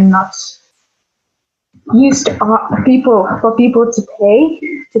 I'm not used to for people to pay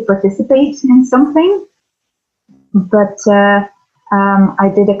to participate in something, but I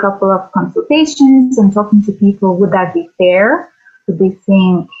did a couple of consultations and talking to people. Would that be fair? Would they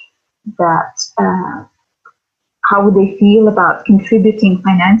think that? How would they feel about contributing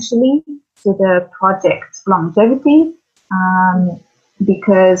financially to the project's longevity?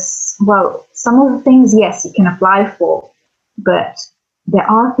 Because, well, some of the things, yes, you can apply for, but there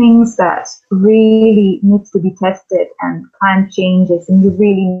are things that really need to be tested and plan changes, and you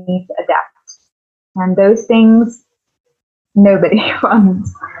really need to adapt. And those things nobody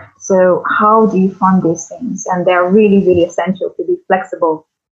funds. So how do you fund these things? And they're really, really essential to be flexible.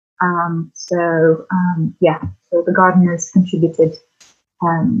 So the gardeners contributed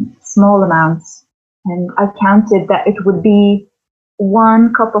small amounts, and I counted that it would be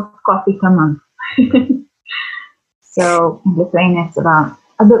 1 cup of coffee per month. So in Lithuania, it's about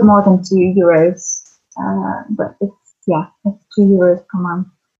a bit more than €2, but it's 2 euros per month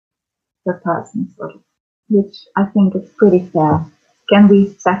per person, sort of, which I think is pretty fair. Can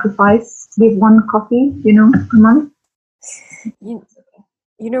we give 1 coffee, per month?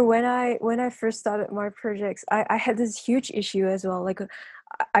 When I first started my projects, I had this huge issue as well. Like,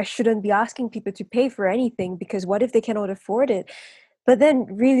 I shouldn't be asking people to pay for anything, because what if they cannot afford it? But then,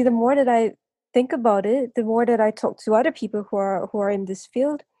 really, the more that I think about it, the more that I talk to other people who are in this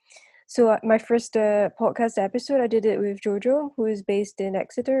field. So my first podcast episode, I did it with Jojo, who is based in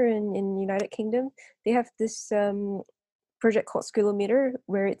Exeter in United Kingdom. They have this project called Skillometer,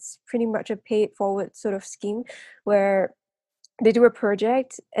 where it's pretty much a paid forward sort of scheme, where they do a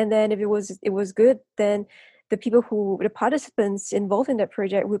project, and then if it was good, then the participants involved in that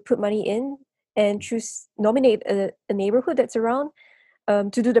project would put money in and nominate a neighborhood that's around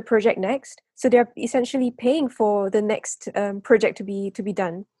to do the project next. So they're essentially paying for the next project to be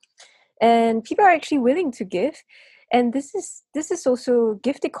done, and people are actually willing to give. And this is also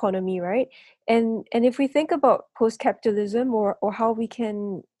gift economy, right? And if we think about post-capitalism, or how we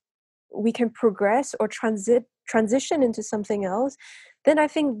can progress or transition into something else, then I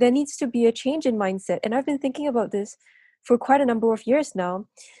think there needs to be a change in mindset. And I've been thinking about this for quite a number of years now.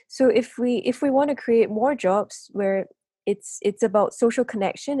 So if we want to create more jobs where it's about social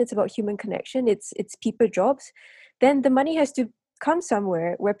connection, it's about human connection, it's people jobs, then the money has to come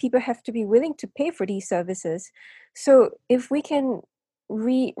somewhere where people have to be willing to pay for these services. So if we can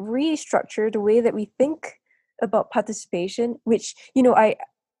restructure the way that we think about participation, which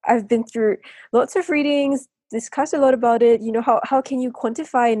I've been through lots of readings, discussed a lot about it. How can you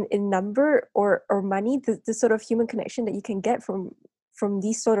quantify in number or money the sort of human connection that you can get from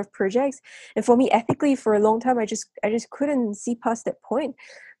these sort of projects? And for me, ethically, for a long time, I just couldn't see past that point.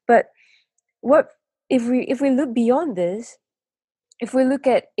 But what if we look beyond this? If we look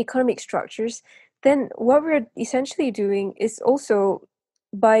at economic structures, then what we're essentially doing is also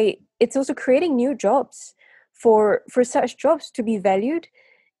creating new jobs for such jobs to be valued,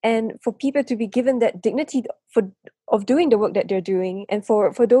 and for people to be given that dignity of doing the work that they're doing, and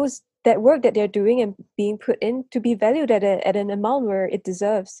for those that work that they're doing and being put in to be valued at an amount where it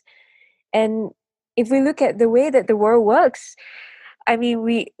deserves. And if we look at the way that the world works, I mean,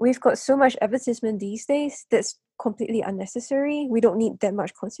 we've got so much advertisement these days that's completely unnecessary. We don't need that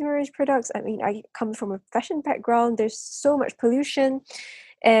much consumerist products. I mean, I come from a fashion background. There's so much pollution,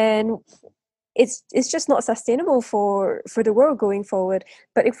 and it's just not sustainable for the world going forward.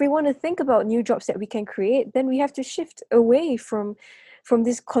 But if we want to think about new jobs that we can create, then we have to shift away from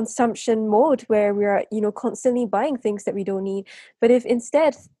this consumption mode where we are constantly buying things that we don't need. But if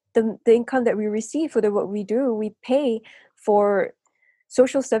instead the income that we receive for the work we do, we pay for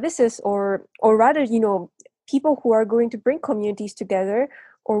social services, or rather people who are going to bring communities together,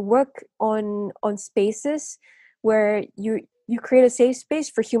 or work on spaces where you create a safe space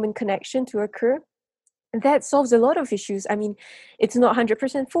for human connection to occur, that solves a lot of issues. I mean, it's not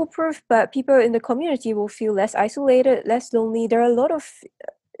 100% foolproof, but people in the community will feel less isolated, less lonely. There are a lot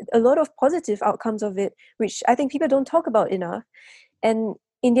of positive outcomes of it, which I think people don't talk about enough. And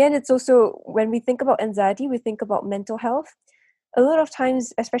in the end, it's also, when we think about anxiety, we think about mental health. A lot of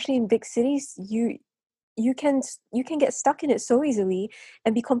times, especially in big cities, you can get stuck in it so easily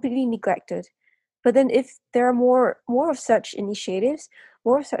and be completely neglected. But then if there are more of such initiatives,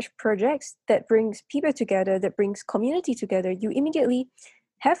 more of such projects that brings people together, that brings community together, you immediately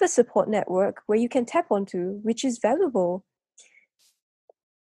have a support network where you can tap onto, which is valuable.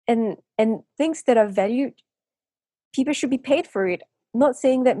 And things that are valued, people should be paid for it. Not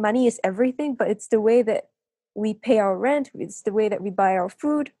saying that money is everything, but it's the way that we pay our rent, it's the way that we buy our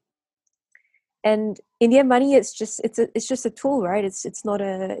food. And in the end, money it's just a tool, right? It's not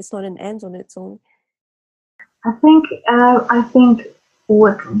an end on its own. I think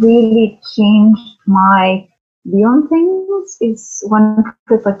what really changed my view on things is one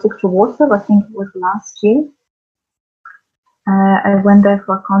trip I took to Warsaw. I think it was last year. I went there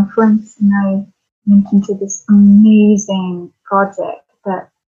for a conference, and I went into this amazing project that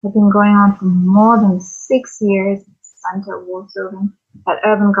had been going on for more than 6 years at the center of Warsaw, and at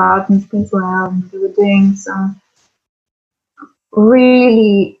Urban Gardens as well. And they were doing some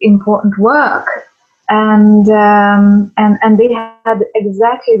really important work. And they had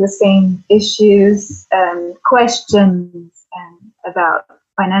exactly the same issues and questions about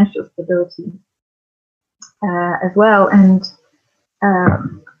financial stability as well. And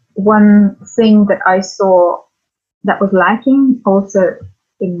one thing that I saw that was lacking also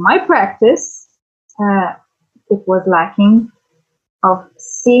in my practice, it was lacking of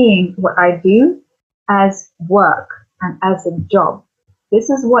seeing what I do as work and as a job. This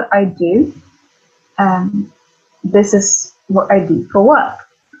is what I do. This is what I do for work.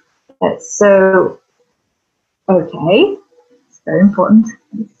 So, okay, it's very important.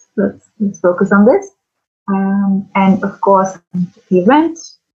 Let's focus on this. And of course, I need to pay rent.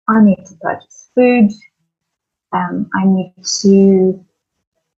 I need to purchase food. I need to,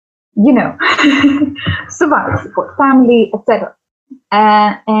 survive, support family, etc.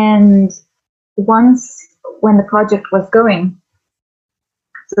 And once when the project was going,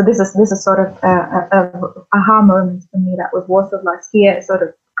 so this is sort of a aha moment for me. That was Warsaw last year. It sort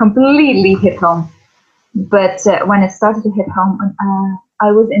of completely hit home. But when it started to hit home,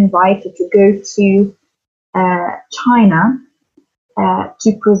 I was invited to go to China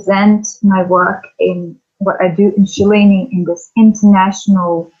to present my work in what I do in Šilainiai in this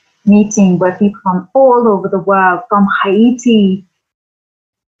international meeting where people from all over the world, from Haiti,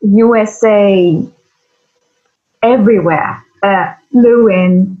 USA, everywhere, flew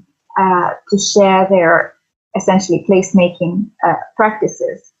in to share their essentially placemaking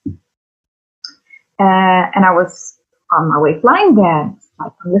practices. And I was on my way flying there,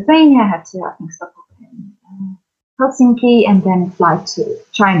 like from Lithuania, I had to, I think, stop in Helsinki and then fly to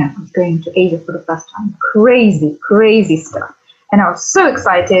China. I was going to Asia for the first time. Crazy, crazy stuff. And I was so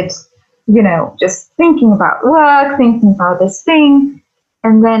excited, just thinking about work, thinking about this thing,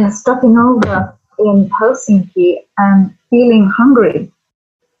 and then stopping over in Helsinki and feeling hungry.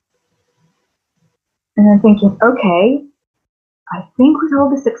 And then thinking, okay, I think with all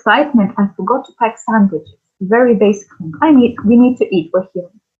this excitement, I forgot to pack sandwiches. Very basic thing. We need to eat, we're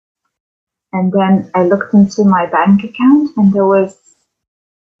human. And then I looked into my bank account and there was,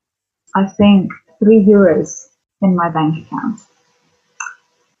 I think, €3 in my bank account.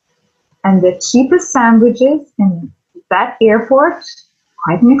 And the cheapest sandwiches in that airport,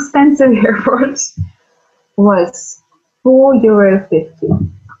 quite an expensive airport, was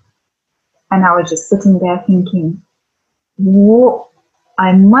 €4.50. And I was just sitting there thinking, whoa,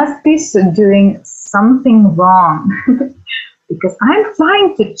 I must be doing something wrong because I'm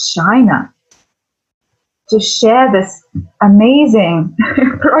flying to China to share this amazing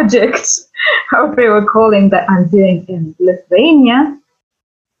project, how they were calling that I'm doing in Lithuania,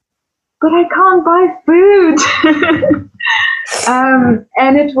 but I can't buy food.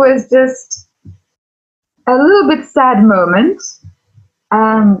 And it was just a little bit sad moment.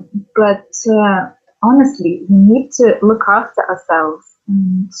 But honestly, we need to look after ourselves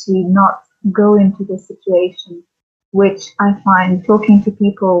and to not go into this situation, which I find talking to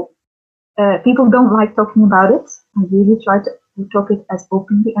people, people don't like talking about it. I really try to talk it as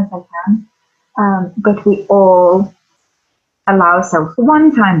openly as I can. But we all allow ourselves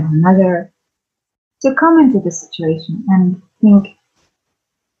one time or another to come into this situation and think,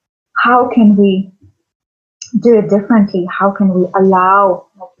 how can we do it differently? How can we allow,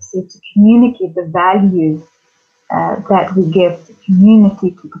 like you say, to communicate the value that we give to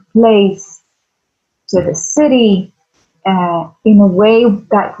community, to the place, to the city, in a way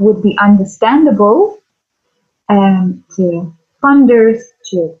that would be understandable to funders,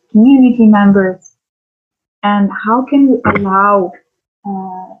 to community members, and how can we allow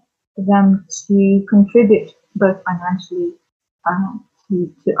them to contribute both financially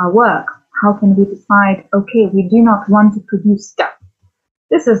to our work? How can we decide, okay, we do not want to produce stuff.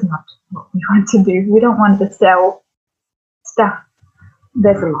 This is not what we want to do. We don't want to sell stuff.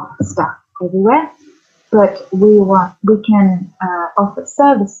 There's a lot of stuff everywhere, but we can offer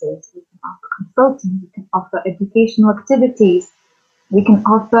services, we can offer consulting, we can offer educational activities, we can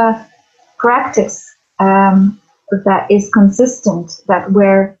offer practice that is consistent, that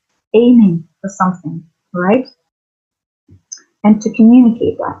we're aiming for something, right? And to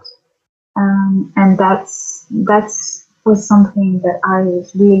communicate that. And that's was something that I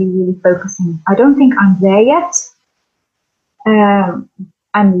was really, really focusing. I don't think I'm there yet.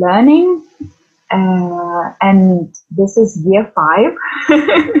 I'm learning, and this is year 5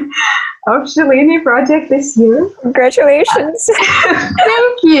 of Šilainiai Project this year. Congratulations!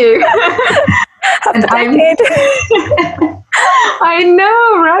 Thank you. And I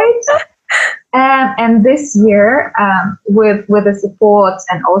know, right? And this year, with the support,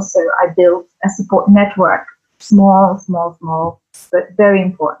 and also I built a support network, small, but very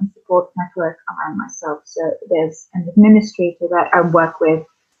important support network around myself. So there's an administrator that I work with,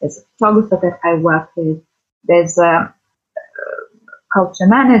 there's a photographer that I work with, there's culture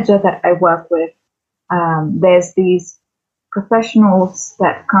manager that I work with. There's these professionals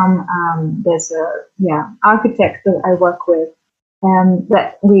that come. There's a architect that I work with,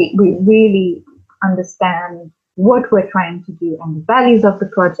 that we really understand what we're trying to do and the values of the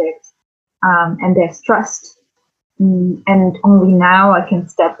project, and there's trust. And only now I can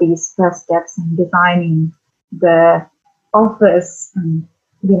step these first steps in designing the office, and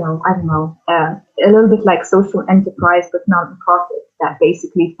I don't know, a little bit like social enterprise but non-profit that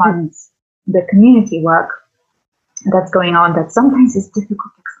basically funds the community work that's going on, that sometimes is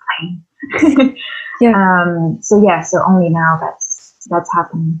difficult to explain. So only now that's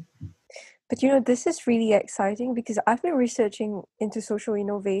happening. But this is really exciting, because I've been researching into social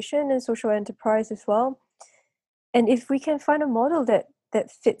innovation and social enterprise as well. And if we can find a model that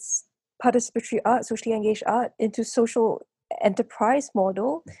fits participatory art, socially engaged art into social enterprise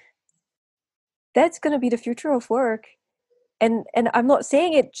model, that's going to be the future of work. And I'm not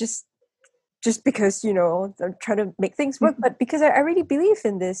saying it just because I'm trying to make things work, but because I really believe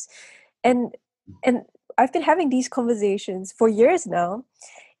in this. And I've been having these conversations for years now,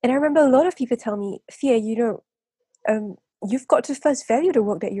 and I remember a lot of people tell me, Fia, you've got to first value the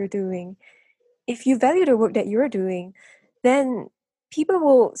work that you're doing. If you value the work that you're doing, then people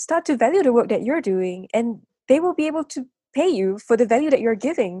will start to value the work that you're doing, and they will be able to pay you for the value that you're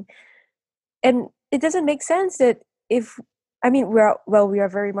giving. And it doesn't make sense that we are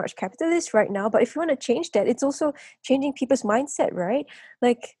very much capitalist right now, but if you want to change that, it's also changing people's mindset, right?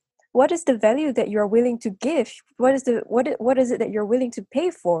 Like, what is the value that you're willing to give? What is it that you're willing to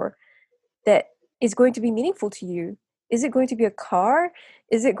pay for that is going to be meaningful to you? Is it going to be a car?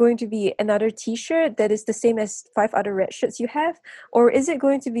 Is it going to be another t-shirt that is the same as 5 other red shirts you have? Or is it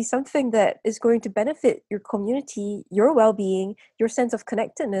going to be something that is going to benefit your community, your well-being, your sense of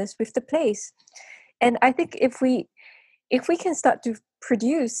connectedness with the place? And I think if we can start to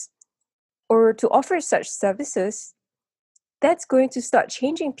produce or to offer such services, that's going to start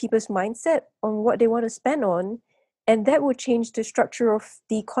changing people's mindset on what they want to spend on. And that will change the structure of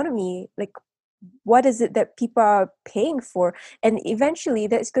the economy. Like, what is it that people are paying for? And eventually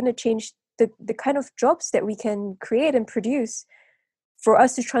that's going to change the kind of jobs that we can create and produce for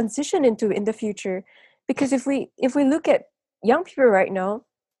us to transition into in the future. Because if we look at young people right now,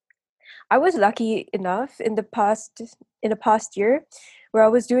 I was lucky enough in the past year where I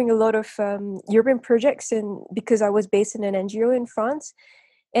was doing a lot of urban projects, and because I was based in an NGO in France.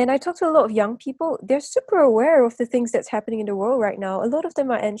 And I talked to a lot of young people. They're super aware of the things that's happening in the world right now. A lot of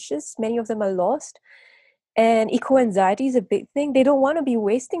them are anxious. Many of them are lost. And eco-anxiety is a big thing. They don't want to be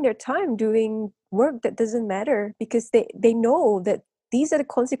wasting their time doing work that doesn't matter, because they know that these are the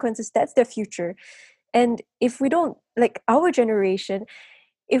consequences. That's their future. And if we don't, like our generation,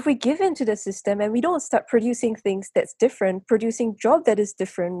 if we give into the system and we don't start producing things that's different, producing job that is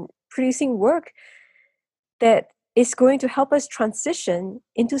different, producing work that is going to help us transition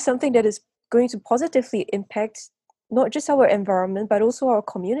into something that is going to positively impact not just our environment but also our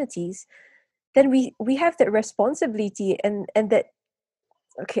communities, then we have that responsibility, and that,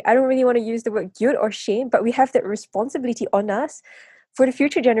 okay, I don't really want to use the word guilt or shame, but we have that responsibility on us for the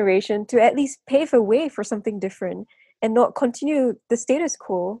future generation to at least pave a way for something different and not continue the status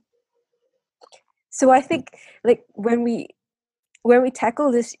quo. So I think, like, when we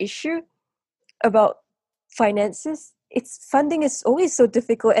tackle this issue about finances, funding is always so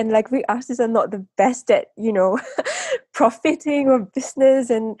difficult, and like, we artists are not the best at profiting or business,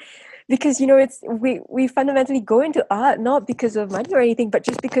 and because it's we fundamentally go into art not because of money or anything, but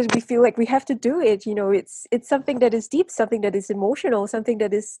just because we feel like we have to do it. It's something that is deep, something that is emotional, something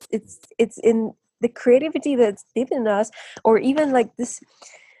that is it's in the creativity that's deep in us, or even like this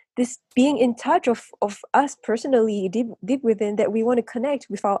being in touch of us personally deep within, that we want to connect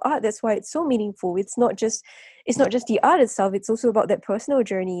with our art. That's why it's so meaningful. It's not just the art itself, it's also about that personal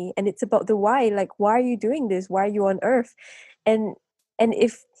journey, and it's about the why. Like, why are you doing this? Why are you on earth? And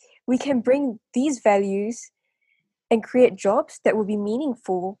if we can bring these values and create jobs that will be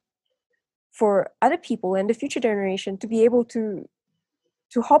meaningful for other people and the future generation to be able to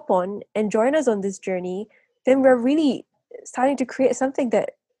hop on and join us on this journey, then we're really starting to create something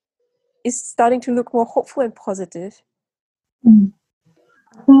that is starting to look more hopeful and positive.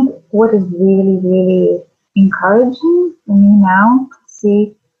 I think what is really, really encouraging for me now to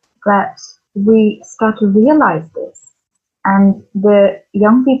see that we start to realize this, and the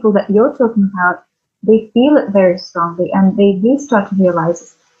young people that you're talking about, they feel it very strongly, and they do start to realize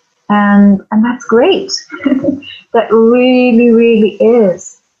it, and that's great. That really, really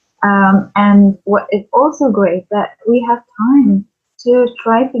is. And what is also great, that we have time to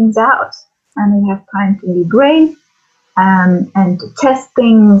try things out, and we have time to be brave, and to test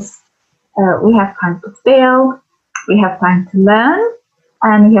things. We have time to fail, we have time to learn,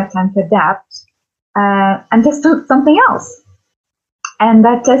 and we have time to adapt and just do something else. And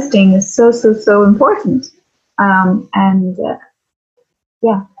that testing is so important. And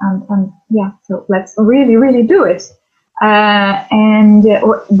so let's really do it. The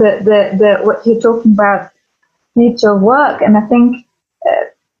what you're talking about, future work, and I think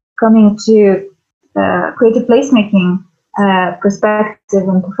coming to creative placemaking perspective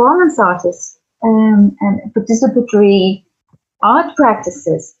and performance artists and participatory art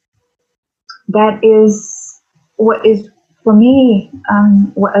practices, that is what is for me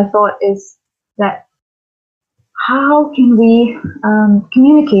what I thought is that how can we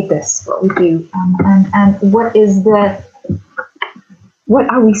communicate this, what we do, and what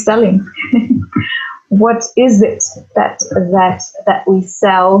are we selling? What is it that we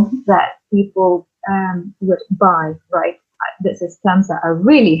sell that people would buy, right? This is terms that I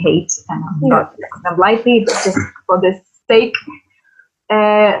really hate, and I'm not using them lightly, but just for this sake,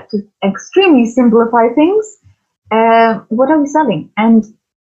 to extremely simplify things. What are we selling? And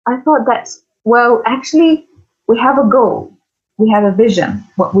I thought that, well, actually, we have a goal, we have a vision,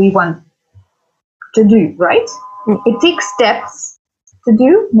 what we want to do, right? It takes steps to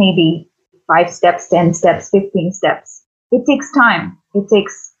do, maybe 5 steps, 10 steps, 15 steps. It takes time. It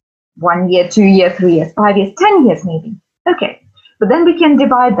takes 1 year, 2 years, 3 years, 5 years, 10 years maybe. Okay, but then we can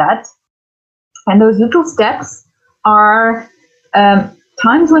divide that, and those little steps are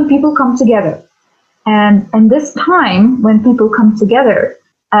times when people come together. And this time when people come together,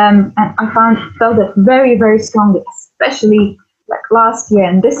 and I felt it very strongly, especially like last year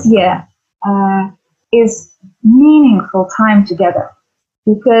and this year, is meaningful time together.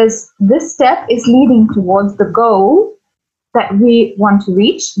 Because this step is leading towards the goal that we want to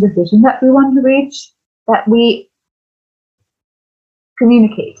reach, the vision that we want to reach, that we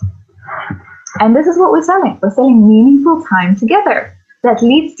communicate. And this is what we're selling. We're selling meaningful time together that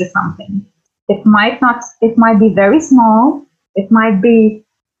leads to something. It might be very small. It might be,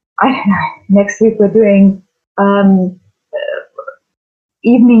 I don't know, next week we're doing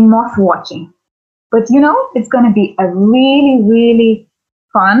evening moth watching. But it's going to be a really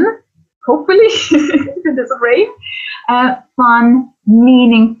fun, hopefully, if it doesn't rain, fun,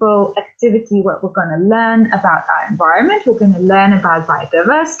 meaningful activity where we're going to learn about our environment, we're going to learn about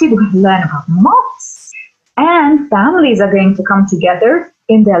biodiversity, we're going to learn about moths, and families are going to come together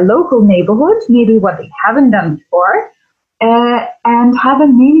in their local neighborhood, maybe what they haven't done before, and have a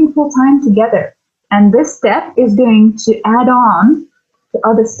meaningful time together. And this step is going to add on to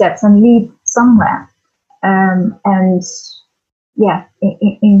other steps and lead somewhere. In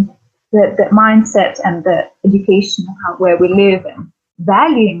the mindset and the education of where we live, and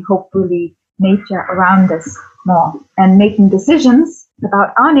valuing, hopefully, nature around us more, and making decisions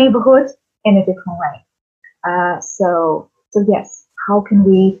about our neighborhood in a different way. So yes, how can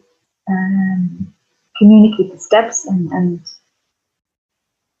we communicate the steps and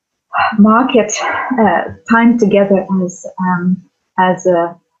market time together as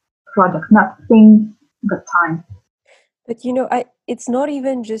a product, not thing, but time. But it's not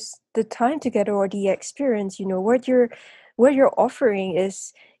even just the time together or the experience. What you're offering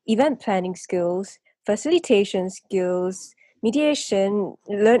is event planning skills, facilitation skills, mediation,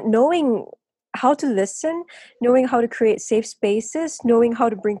 knowing how to listen, knowing how to create safe spaces, knowing how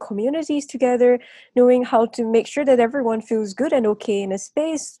to bring communities together, knowing how to make sure that everyone feels good and okay in a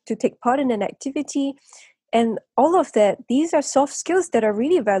space to take part in an activity. And all of that, these are soft skills that are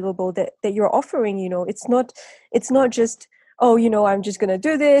really valuable that you're offering. It's not just, I'm just gonna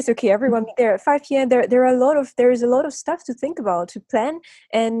do this, okay, everyone meet there at 5 p.m. There is a lot of stuff to think about, to plan,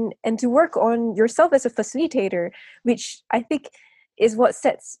 and to work on yourself as a facilitator, which I think is what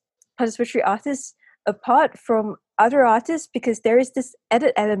sets participatory artists apart from other artists, because there is this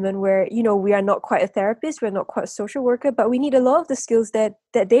added element where we are not quite a therapist, we're not quite a social worker, but we need a lot of the skills that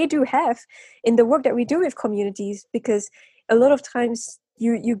they do have in the work that we do with communities, because a lot of times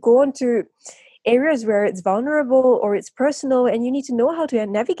you go into areas where it's vulnerable or it's personal, and you need to know how to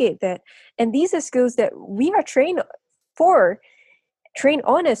navigate that. And these are skills that we are trained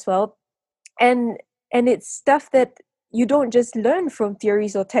on as well, and it's stuff that you don't just learn from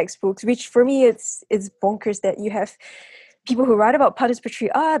theories or textbooks, which for me it's bonkers that you have people who write about participatory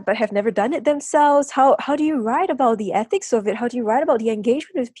art but have never done it themselves. How do you write about the ethics of it? How do you write about the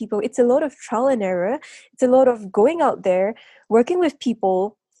engagement with people? It's a lot of trial and error. It's a lot of going out there, working with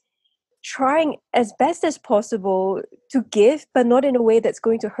people, trying as best as possible to give, but not in a way that's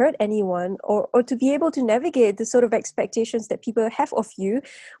going to hurt anyone, or to be able to navigate the sort of expectations that people have of you,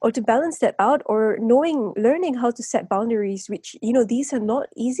 or to balance that out, or learning how to set boundaries, which, these are not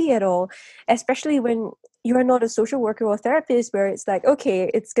easy at all, especially when you are not a social worker or therapist, where it's like,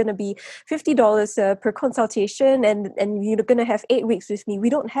 okay, it's going to be $50 per consultation, and you're going to have 8 weeks with me. We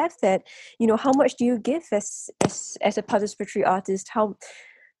don't have that. How much do you give as a participatory artist?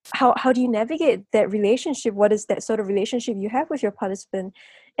 How do you navigate that relationship? What is that sort of relationship you have with your participant?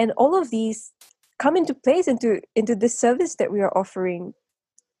 And all of these come into place into this service that we are offering.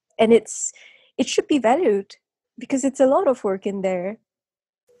 And it should be valued, because it's a lot of work in there.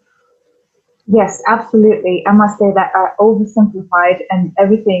 Yes, absolutely. I must say that I oversimplified, and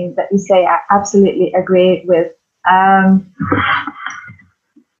everything that you say I absolutely agree with.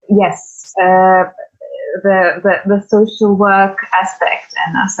 Yes, the social work aspect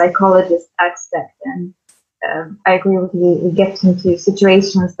and a psychologist aspect, and I agree with you. We get into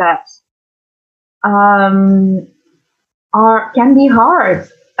situations that can be hard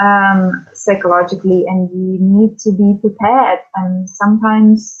psychologically, and you need to be prepared. And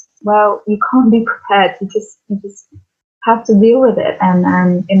sometimes, well, you can't be prepared. You just have to deal with it,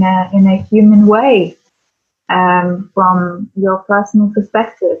 and in a human way, from your personal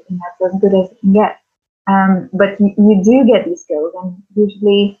perspective, and that's as good as it can get. But you do get these skills, and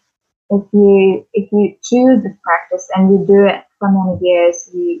usually, if you choose this practice and you do it for many years,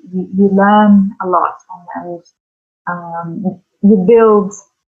 you learn a lot, and you build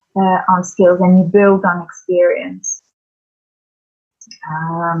on skills, and you build on experience,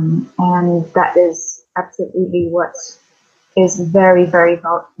 and that is absolutely what is very, very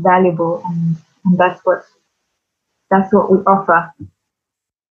valuable, and that's what we offer.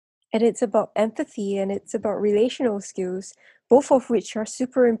 And it's about empathy, and it's about relational skills, both of which are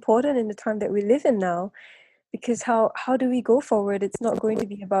super important in the time that we live in now. Because how do we go forward? It's not going to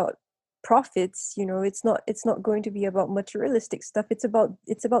be about profits, it's not going to be about materialistic stuff. It's about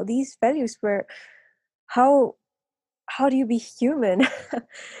these values, where how do you be human?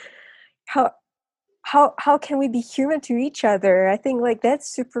 how can we be human to each other? I think, like, that's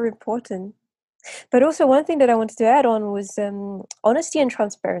super important. But also, one thing that I wanted to add on was honesty and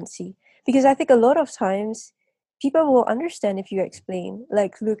transparency, because I think a lot of times people will understand if you explain,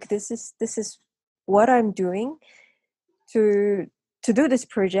 like, look, this is what I'm doing to do this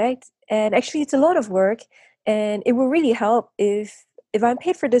project, and actually it's a lot of work, and it will really help if I'm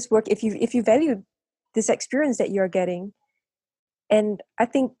paid for this work, if you value this experience that you're getting. And I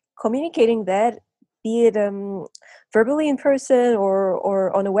think communicating that, be it verbally in person,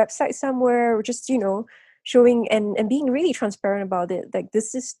 or on a website somewhere, or just showing and being really transparent about it, like,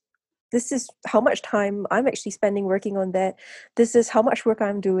 this is how much time I'm actually spending working on that. This is how much work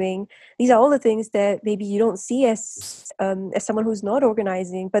I'm doing. These are all the things that maybe you don't see as someone who's not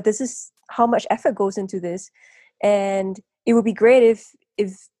organizing, but this is how much effort goes into this. And it would be great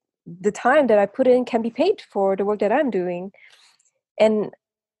if the time that I put in can be paid for the work that I'm doing. And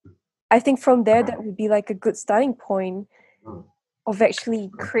I think from there, that would be like a good starting point of actually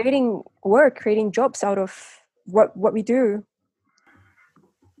creating jobs out of what we do.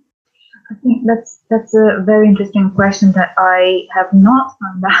 I think that's a very interesting question that I have not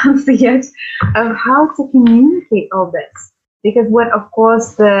found the answer yet, of how to communicate all this. Because what, of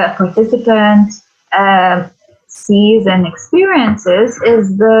course, the participant sees and experiences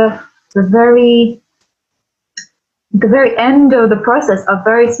is the very end of the process, a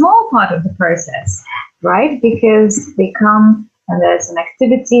very small part of the process, right? Because they come and there's an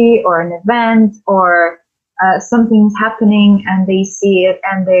activity or an event, or something's happening, and they see it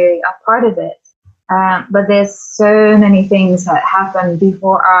and they are part of it. But there's so many things that happen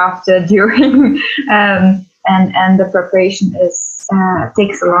before, after, during, and the preparation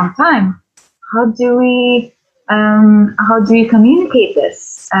takes a long time. How do we communicate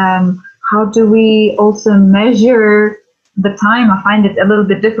this? How do we also measure the time? I find it a little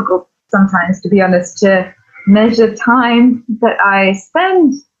bit difficult sometimes, to be honest, to measure time that I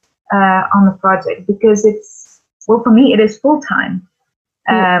spend on the project, because for me, it is full time.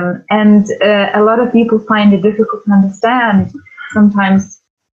 And a lot of people find it difficult to understand sometimes,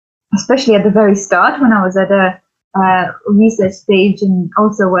 especially at the very start, when I was at a research stage and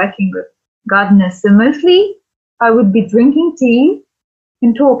also working with gardeners. So mostly I would be drinking tea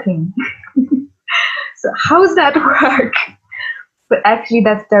and talking. So how does that work? But actually,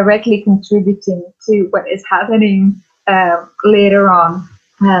 that's directly contributing to what is happening later on.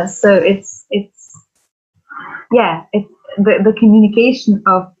 So it's the communication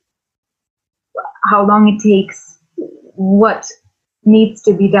of how long it takes, what needs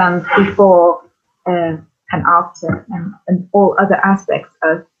to be done before and after, and all other aspects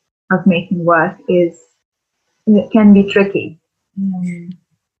of making work it can be tricky.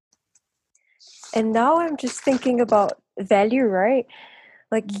 And now I'm just thinking about value, right?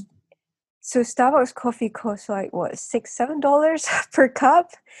 Like, so Starbucks coffee costs like what, $6-7 per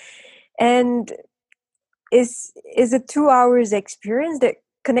cup, and is a 2 hours experience that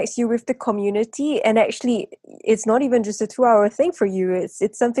connects you with the community. And actually, it's not even just a 2 hour thing for you.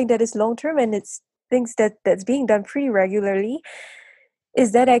 It's something that is long term, and it's things that's being done pretty regularly.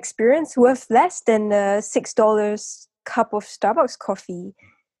 Is that experience worth less than a $6 cup of Starbucks coffee?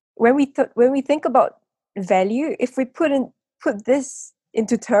 When we think about value, if we put this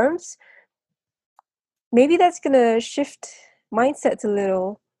into terms, maybe that's gonna shift mindsets a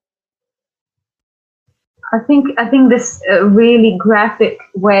little. I think this really graphic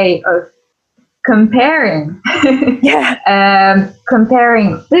way of comparing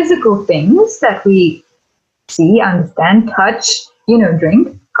comparing physical things that we see, understand, touch,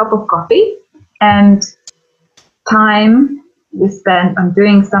 drink, cup of coffee, and time we spend on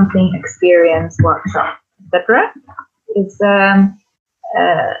doing something, experience, workshop, etc. is a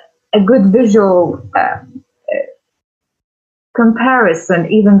good visual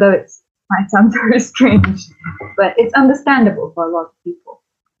comparison, even though it might sound very strange, but it's understandable for a lot of people,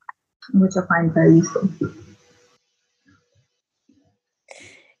 which I find very useful.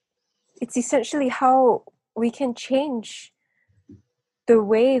 It's essentially how we can change the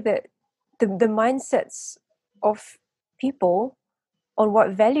way that the mindsets of people on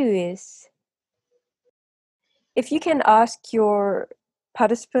what value is. If you can ask your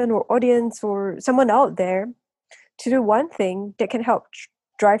participant or audience or someone out there to do one thing that can help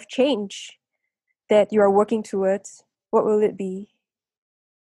drive change that you are working towards, what will it be?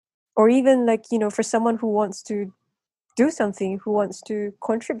 Or even for someone who wants to do something, who wants to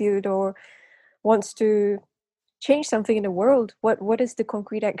contribute or wants to change something in the world, what is the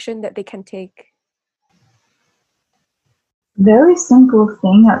concrete action that they can take? Very simple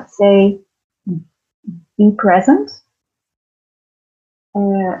thing, I'd say, be present.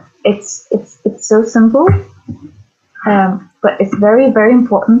 It's so simple, but it's very, very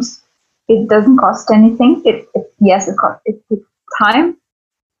important. It doesn't cost anything. It takes time.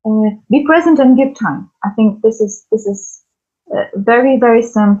 Be present and give time. I think this is very, very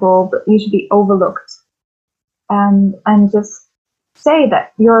simple, but usually overlooked. And just say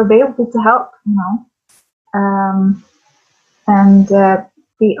that you're available to help, and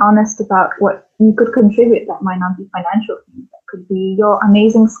be honest about what you could contribute. That might not be financial things. That could be your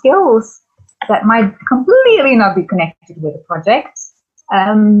amazing skills that might completely not be connected with the project.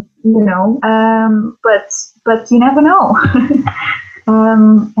 But you never know.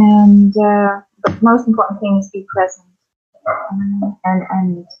 But most important thing is be present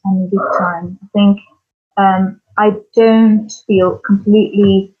and give time. I think I don't feel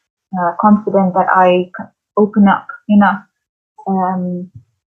completely confident that I can open up enough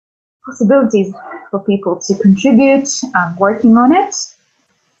possibilities for people to contribute. I'm working on it.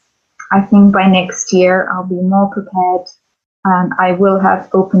 I think by next year I'll be more prepared, and I will have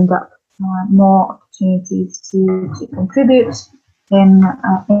opened up more opportunities to contribute in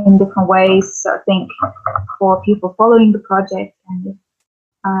different ways. So I think for people following the project,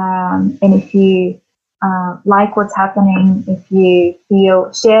 and if you like what's happening, if you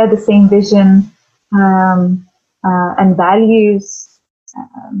share the same vision and values,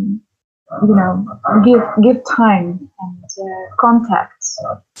 give time and contact.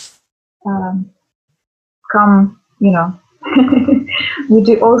 Come, we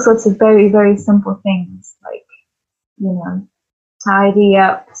do all sorts of very, very simple things, like, tidy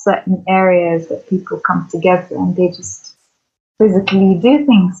up certain areas that people come together and they just physically do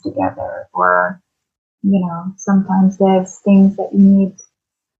things together. Or, sometimes there's things that you need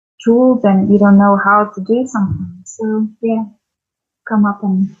tools and you don't know how to do something. So, yeah, come up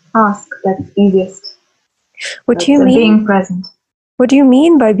and ask. That's easiest. What do you mean? Being present. What do you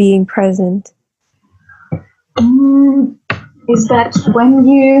mean by being present? Is that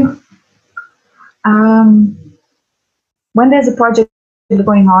when there's a project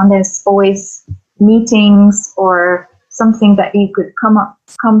going on, there's always meetings or something that you could come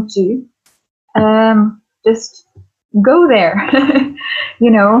to. Just go there,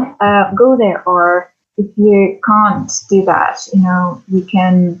 go there. Or if you can't do that, you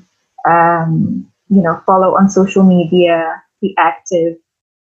can, follow on social media, be active,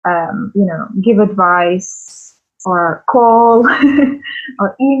 give advice or call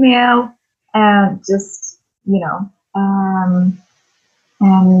or email, and just, be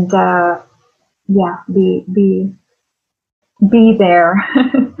be there.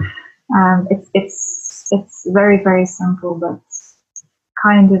 It's very, very simple, but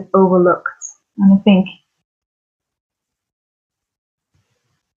kind of overlooked. And I think,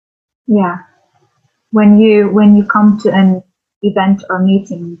 yeah, when you come to an event or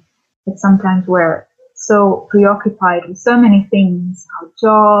meeting, it's sometimes we're so preoccupied with so many things, our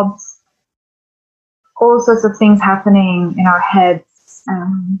jobs, all sorts of things happening in our heads.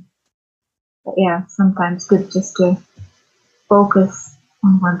 But yeah, sometimes good just to focus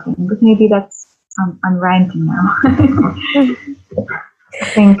on one thing. But maybe that's I'm ranting now. I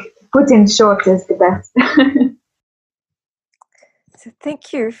think put in short is the best. So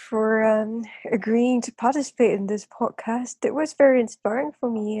thank you for agreeing to participate in this podcast. It was very inspiring for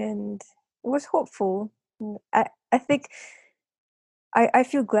me and it was hopeful. I think I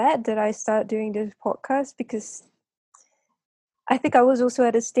feel glad that I started doing this podcast because I think I was also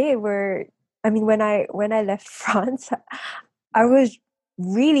at a state where, I mean, when I left France, I was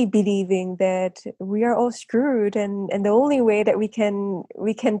really believing that we are all screwed, and the only way that we can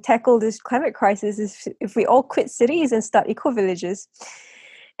tackle this climate crisis is if we all quit cities and start eco villages.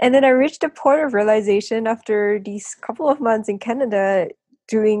 And then I reached a point of realization after these couple of months in Canada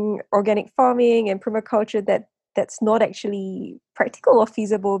doing organic farming and permaculture that that's not actually practical or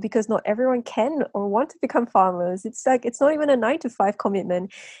feasible because not everyone can or want to become farmers. It's like it's not even a 9 to 5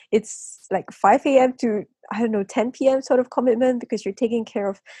 commitment. It's like 5 a.m. to, I don't know, 10 p.m. sort of commitment because you're taking care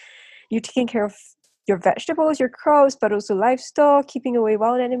of your vegetables, your crops, but also livestock, keeping away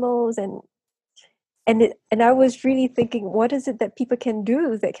wild animals, and I was really thinking, what is it that people can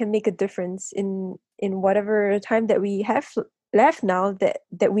do that can make a difference in whatever time that we have left now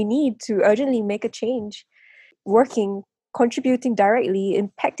that we need to urgently make a change, working, contributing directly,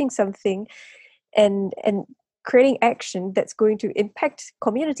 impacting something, and creating action that's going to impact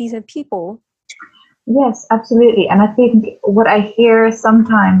communities and people. Yes, absolutely. And I think what I hear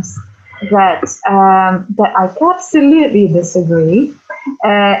sometimes that that I absolutely disagree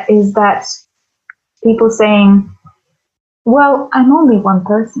is that people saying, "Well, I'm only one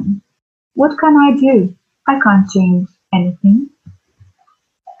person. What can I do? I can't change anything.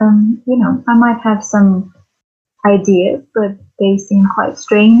 I might have some ideas, but they seem quite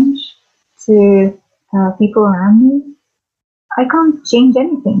strange to people around me. I can't change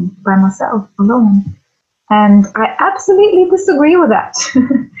anything by myself alone." And I absolutely disagree with that.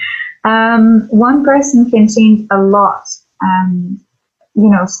 One person can change a lot.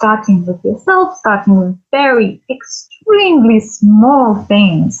 Starting with yourself, starting with very extremely small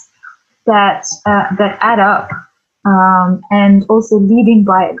things that add up, and also leading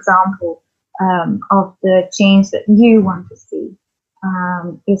by example of the change that you want to see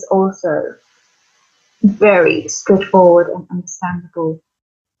is also very straightforward and understandable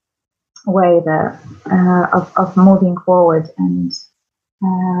way of moving forward and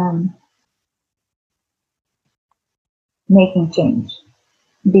making change.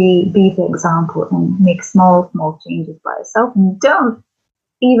 Be the example and make small changes by yourself, and don't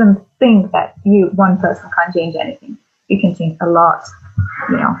even think that one person can't change anything. You can change a lot,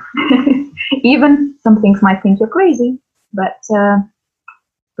 even some things might think you're crazy, but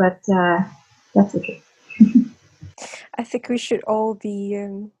that's okay. I think we should all be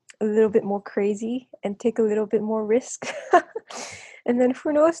a little bit more crazy and take a little bit more risk. And then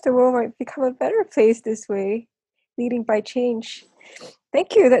who knows, the world might become a better place this way, leading by change.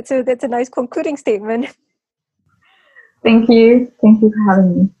 Thank you. That's a nice concluding statement. Thank you. Thank you for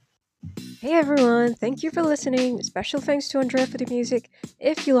having me. Hey everyone, thank you for listening. Special thanks to Andrea for the music.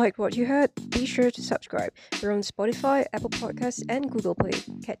 If you liked what you heard, be sure to subscribe. We're on Spotify, Apple Podcasts, and Google Play.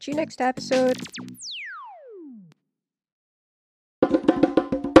 Catch you next episode.